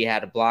 Oshi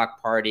had a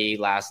block party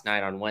last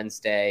night on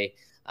Wednesday.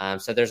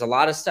 So there's a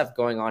lot of stuff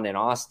going on in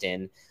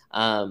Austin.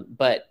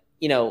 But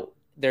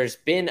there's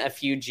been a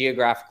few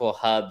geographical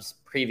hubs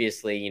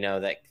previously,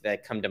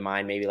 that come to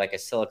mind, maybe like a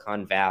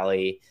Silicon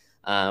Valley,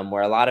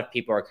 where a lot of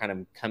people are kind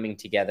of coming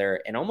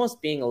together and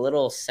almost being a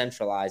little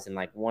centralized in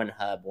like one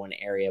hub, one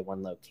area,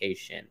 one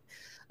location.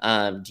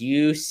 Do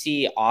you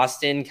see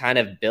Austin kind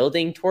of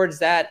building towards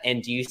that?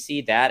 And do you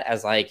see that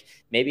as like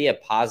maybe a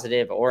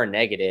positive or a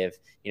negative,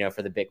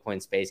 for the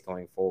Bitcoin space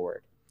going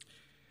forward?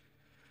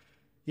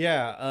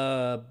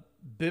 Yeah,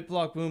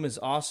 BitBlock Boom is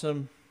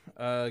awesome.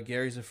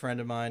 Gary's a friend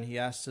of mine. He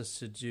asked us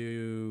to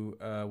do.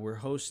 We're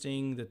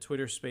hosting the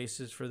Twitter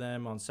Spaces for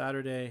them on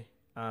Saturday.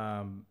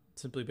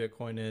 Simply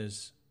Bitcoin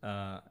is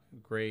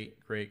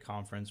great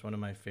conference. One of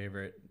my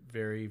favorite.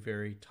 Very,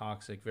 very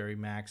toxic. Very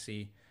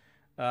maxi.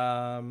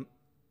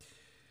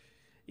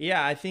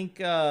 Yeah, I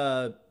think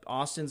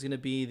Austin's going to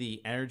be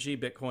the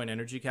Bitcoin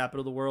energy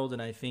capital of the world,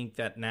 and I think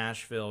that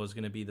Nashville is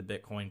going to be the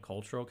Bitcoin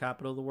cultural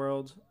capital of the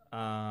world.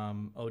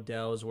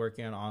 Odell is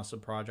working on an awesome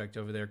project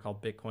over there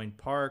called Bitcoin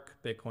Park,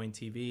 Bitcoin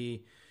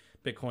TV,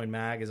 Bitcoin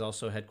Mag is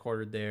also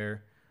headquartered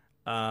there.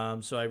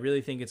 So I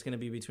really think it's going to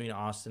be between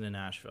Austin and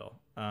Nashville.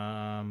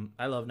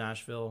 I love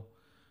Nashville.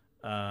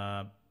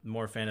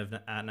 More fan of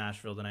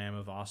Nashville than I am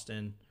of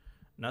Austin.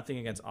 Nothing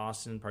against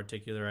Austin in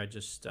particular. I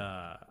just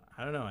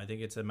I don't know. I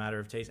think it's a matter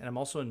of taste, and I'm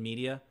also in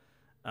media.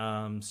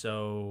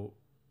 So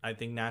I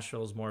think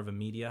Nashville is more of a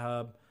media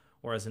hub,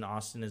 whereas in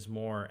Austin is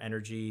more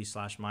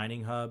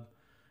energy/mining hub.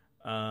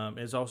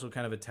 It's also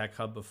kind of a tech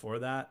hub before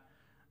that.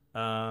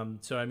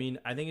 So I mean,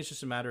 I think it's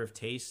just a matter of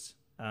taste.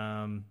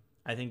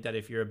 I think that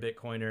if you're a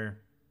Bitcoiner,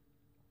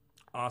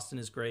 Austin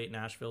is great,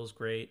 Nashville is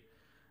great.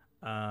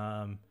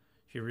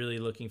 If you're really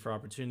looking for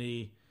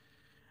opportunity,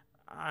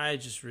 I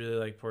just really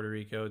like Puerto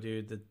Rico,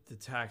 dude. The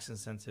tax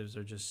incentives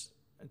are just.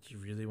 Do you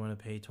really want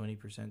to pay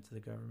 20% to the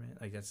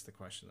government? Like, that's the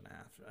question that I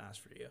have to ask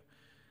for you.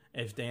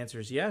 If the answer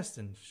is yes,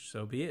 then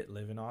so be it.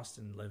 Live in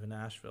Austin, live in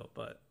Nashville.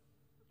 But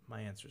my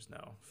answer is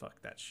no.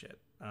 Fuck that shit.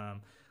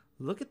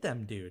 Look at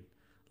them, dude.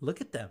 Look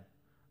at them.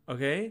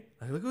 Okay?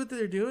 Like, look at what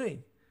they're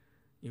doing.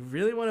 You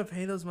really want to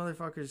pay those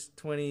motherfuckers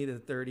 20 to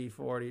 30,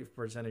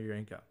 40% of your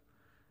income?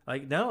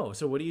 Like, no.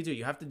 So what do?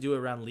 You have to do it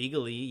around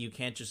legally. You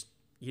can't just,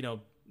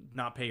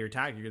 not pay your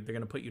tax. They're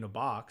going to put you in a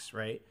box,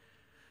 right?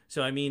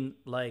 So, I mean,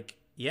 like,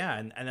 yeah,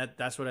 and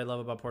that's what I love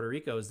about Puerto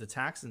Rico is the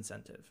tax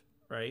incentive,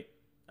 right?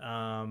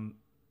 And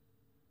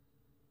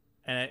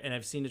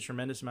I've seen a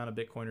tremendous amount of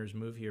Bitcoiners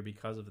move here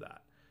because of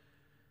that.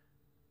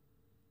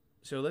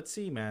 So let's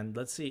see, man.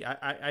 Let's see.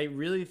 I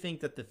really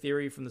think that the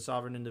theory from the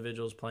sovereign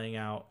individual is playing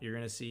out. You're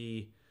going to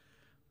see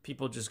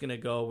people just going to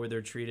go where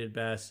they're treated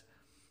best.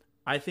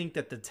 I think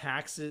that the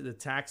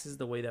taxes,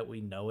 the way that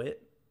we know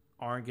it,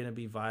 aren't going to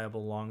be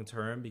viable long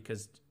term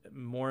because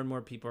more and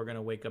more people are going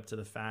to wake up to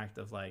the fact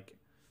of like,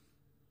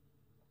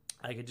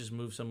 I could just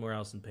move somewhere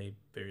else and pay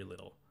very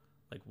little.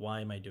 Like,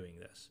 why am I doing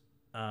this?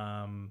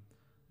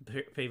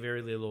 Pay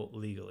very little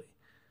legally.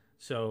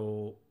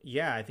 So,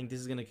 yeah, I think this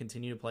is going to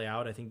continue to play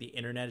out. I think the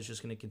internet is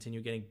just going to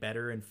continue getting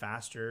better and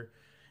faster.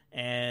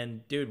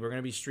 And, dude, we're going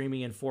to be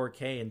streaming in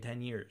 4K in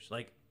 10 years.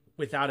 Like,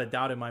 without a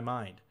doubt in my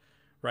mind.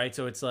 Right?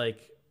 So it's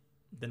like,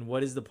 then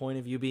what is the point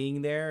of you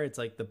being there? It's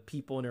like the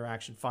people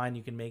interaction, fine,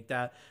 you can make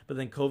that. But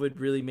then COVID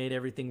really made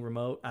everything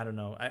remote. I don't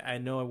know. I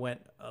know I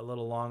went a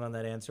little long on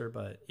that answer,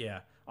 but, yeah.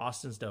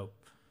 Austin's dope.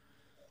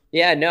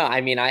 Yeah, no,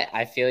 I mean,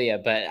 I feel you,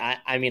 but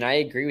I mean, I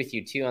agree with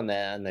you too on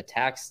the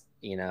tax,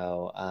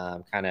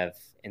 kind of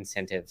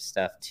incentive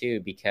stuff too,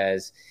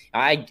 because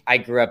I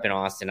grew up in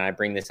Austin. I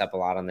bring this up a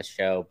lot on the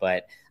show,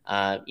 but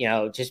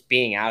just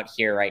being out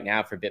here right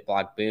now for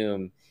BitBlock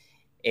Boom,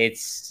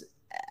 it's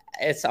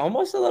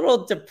almost a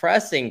little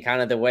depressing,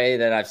 kind of the way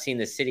that I've seen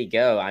the city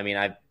go. I mean,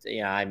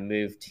 I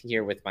moved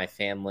here with my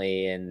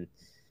family in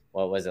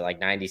what was it, like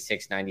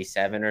 96,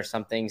 97 or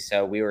something.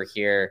 So we were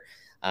here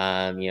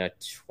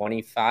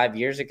 25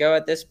 years ago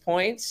at this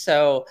point.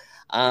 So,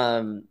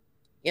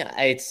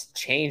 it's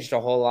changed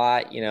a whole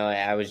lot.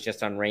 I was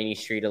just on Rainy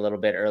Street a little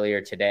bit earlier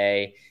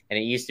today, and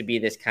it used to be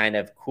this kind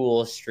of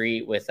cool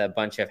street with a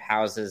bunch of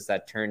houses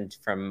that turned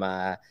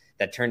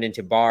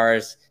into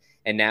bars.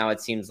 And now it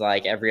seems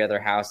like every other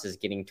house is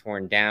getting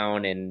torn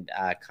down, and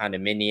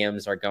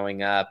condominiums are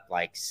going up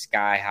like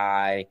sky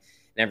high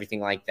and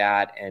everything like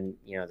that. And,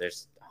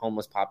 there's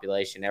homeless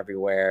population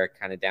everywhere,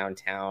 kind of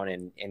downtown,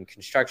 and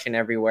construction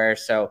everywhere.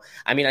 So,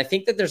 I mean, I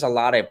think that there's a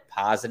lot of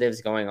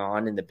positives going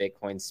on in the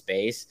Bitcoin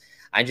space.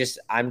 I'm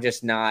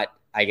just not,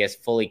 I guess,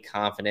 fully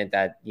confident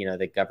that,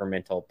 the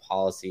governmental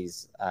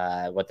policies,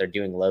 what they're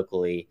doing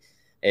locally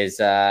is,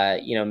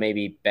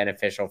 maybe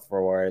beneficial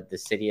for the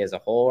city as a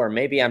whole, or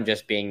maybe I'm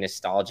just being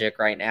nostalgic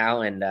right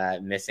now and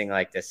missing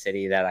like the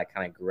city that I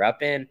kind of grew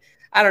up in.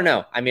 I don't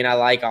know. I mean, I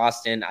like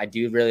Austin. I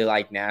do really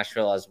like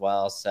Nashville as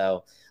well.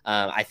 So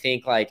I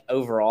think like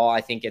overall,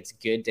 I think it's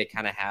good to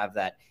kind of have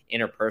that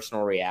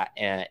interpersonal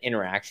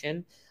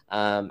interaction.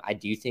 I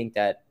do think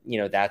that,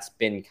 that's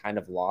been kind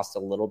of lost a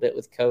little bit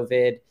with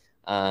COVID.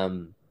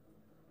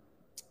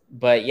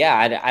 But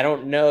yeah, I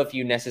don't know if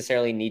you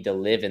necessarily need to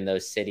live in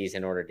those cities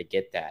in order to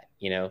get that,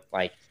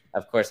 like,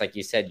 of course, like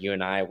you said, you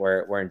and I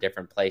were in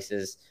different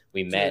places.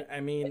 We Dude, met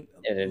I mean,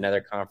 at another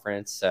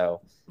conference.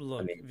 So, I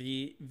look,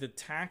 mean, the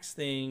tax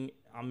thing,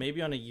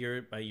 maybe on a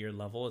year by year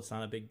level, it's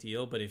not a big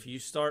deal. But if you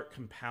start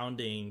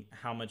compounding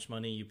how much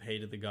money you pay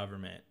to the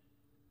government,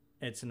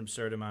 it's an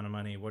absurd amount of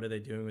money. What are they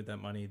doing with that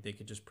money? They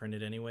could just print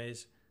it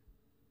anyways.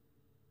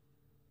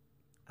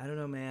 I don't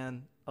know,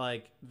 man.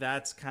 Like,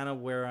 that's kind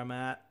of where I'm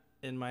at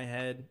in my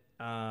head.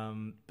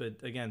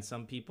 But again,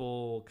 some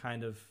people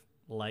kind of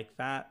like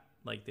that.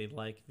 Like, they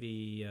like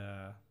the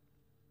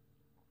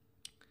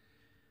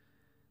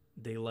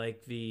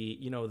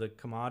the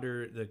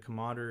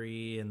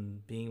camaraderie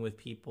and being with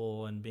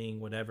people and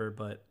being whatever.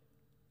 But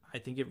I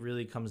think it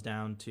really comes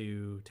down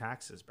to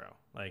taxes, bro.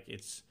 Like,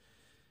 it's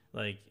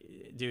like,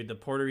 dude, the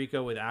Puerto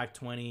Rico with Act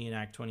 20 and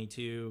Act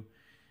 22,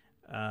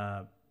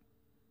 you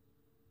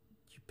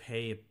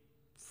pay a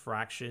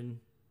fraction,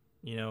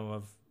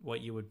 of what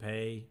you would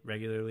pay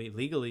regularly.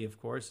 Legally, of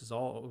course, it's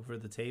all over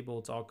the table.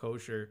 It's all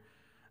kosher.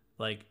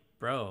 Like,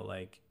 bro,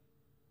 like,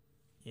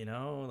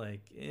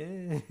 like,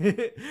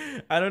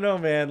 I don't know,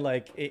 man.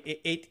 Like,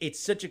 it's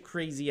such a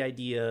crazy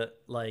idea.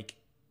 Like,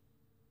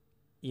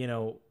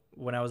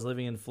 when I was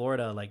living in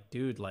Florida, like,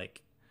 dude,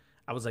 like,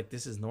 I was like,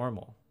 this is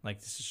normal. Like,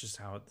 this is just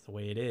the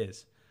way it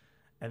is.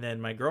 And then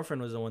my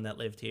girlfriend was the one that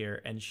lived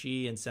here, and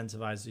she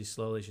incentivized me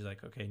slowly. She's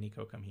like, okay,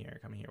 Nico, come here,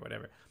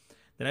 whatever.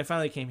 Then I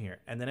finally came here,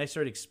 and then I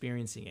started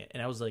experiencing it,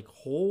 and I was like,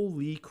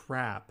 holy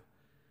crap,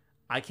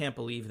 I can't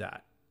believe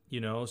that.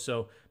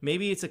 So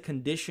maybe it's a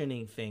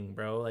conditioning thing,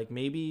 bro. Like,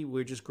 maybe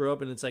we just grow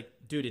up and it's like,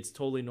 dude, it's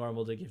totally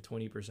normal to give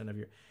 20% of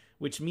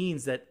which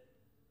means that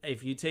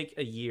if you take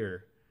a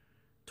year,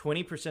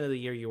 20% of the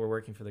year you were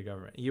working for the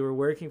government, you were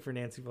working for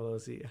Nancy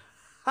Pelosi.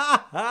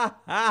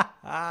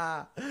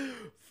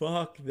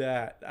 Fuck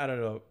that. I don't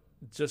know.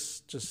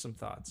 Just some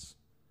thoughts.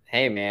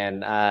 hey,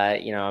 man,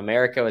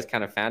 America was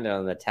kind of founded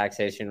on the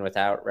taxation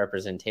without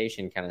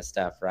representation kind of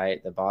stuff,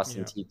 right? The Boston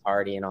Yeah. Tea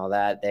Party and all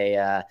that.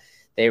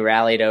 They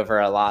rallied over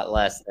a lot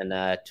less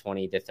than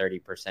 20 to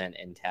 30%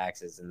 in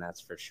taxes, and that's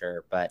for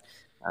sure. But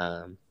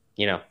on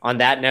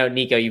that note,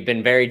 Nico, you've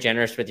been very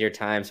generous with your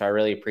time, so I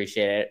really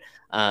appreciate it.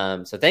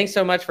 So thanks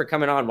so much for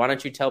coming on. Why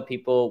don't you tell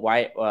people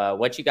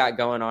what you got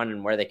going on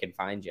and where they can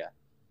find you?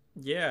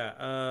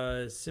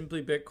 Yeah,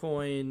 Simply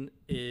Bitcoin,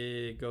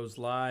 it goes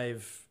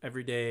live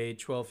every day,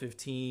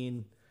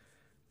 12:15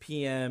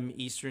 p.m.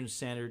 Eastern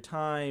Standard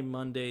Time,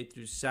 Monday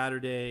through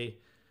Saturday.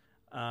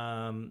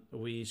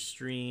 We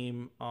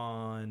stream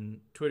on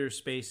Twitter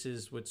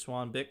Spaces with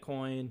Swan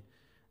Bitcoin,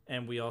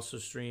 and we also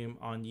stream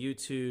on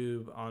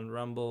YouTube, on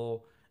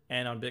Rumble,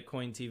 and on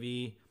Bitcoin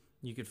TV.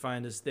 You can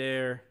find us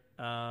there.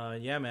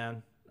 Yeah,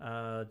 man.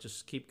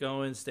 Just keep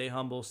going, stay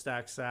humble,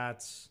 stack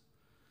sats.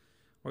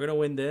 We're gonna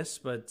win this,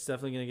 but it's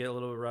definitely gonna get a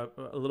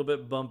little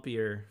bit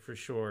bumpier for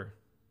sure.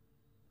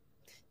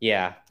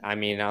 Yeah, I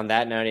mean, on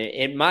that note,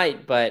 it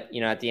might, but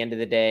at the end of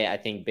the day, I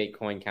think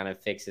Bitcoin kind of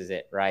fixes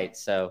it, right?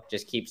 So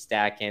just keep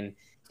stacking,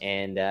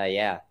 and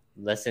yeah,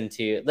 listen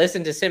to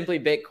Simply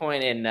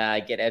Bitcoin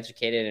and get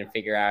educated and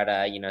figure out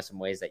some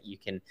ways that you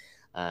can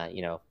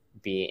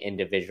be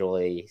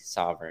individually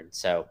sovereign.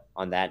 So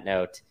on that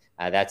note,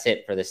 that's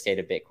it for the State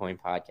of Bitcoin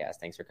podcast.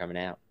 Thanks for coming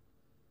out.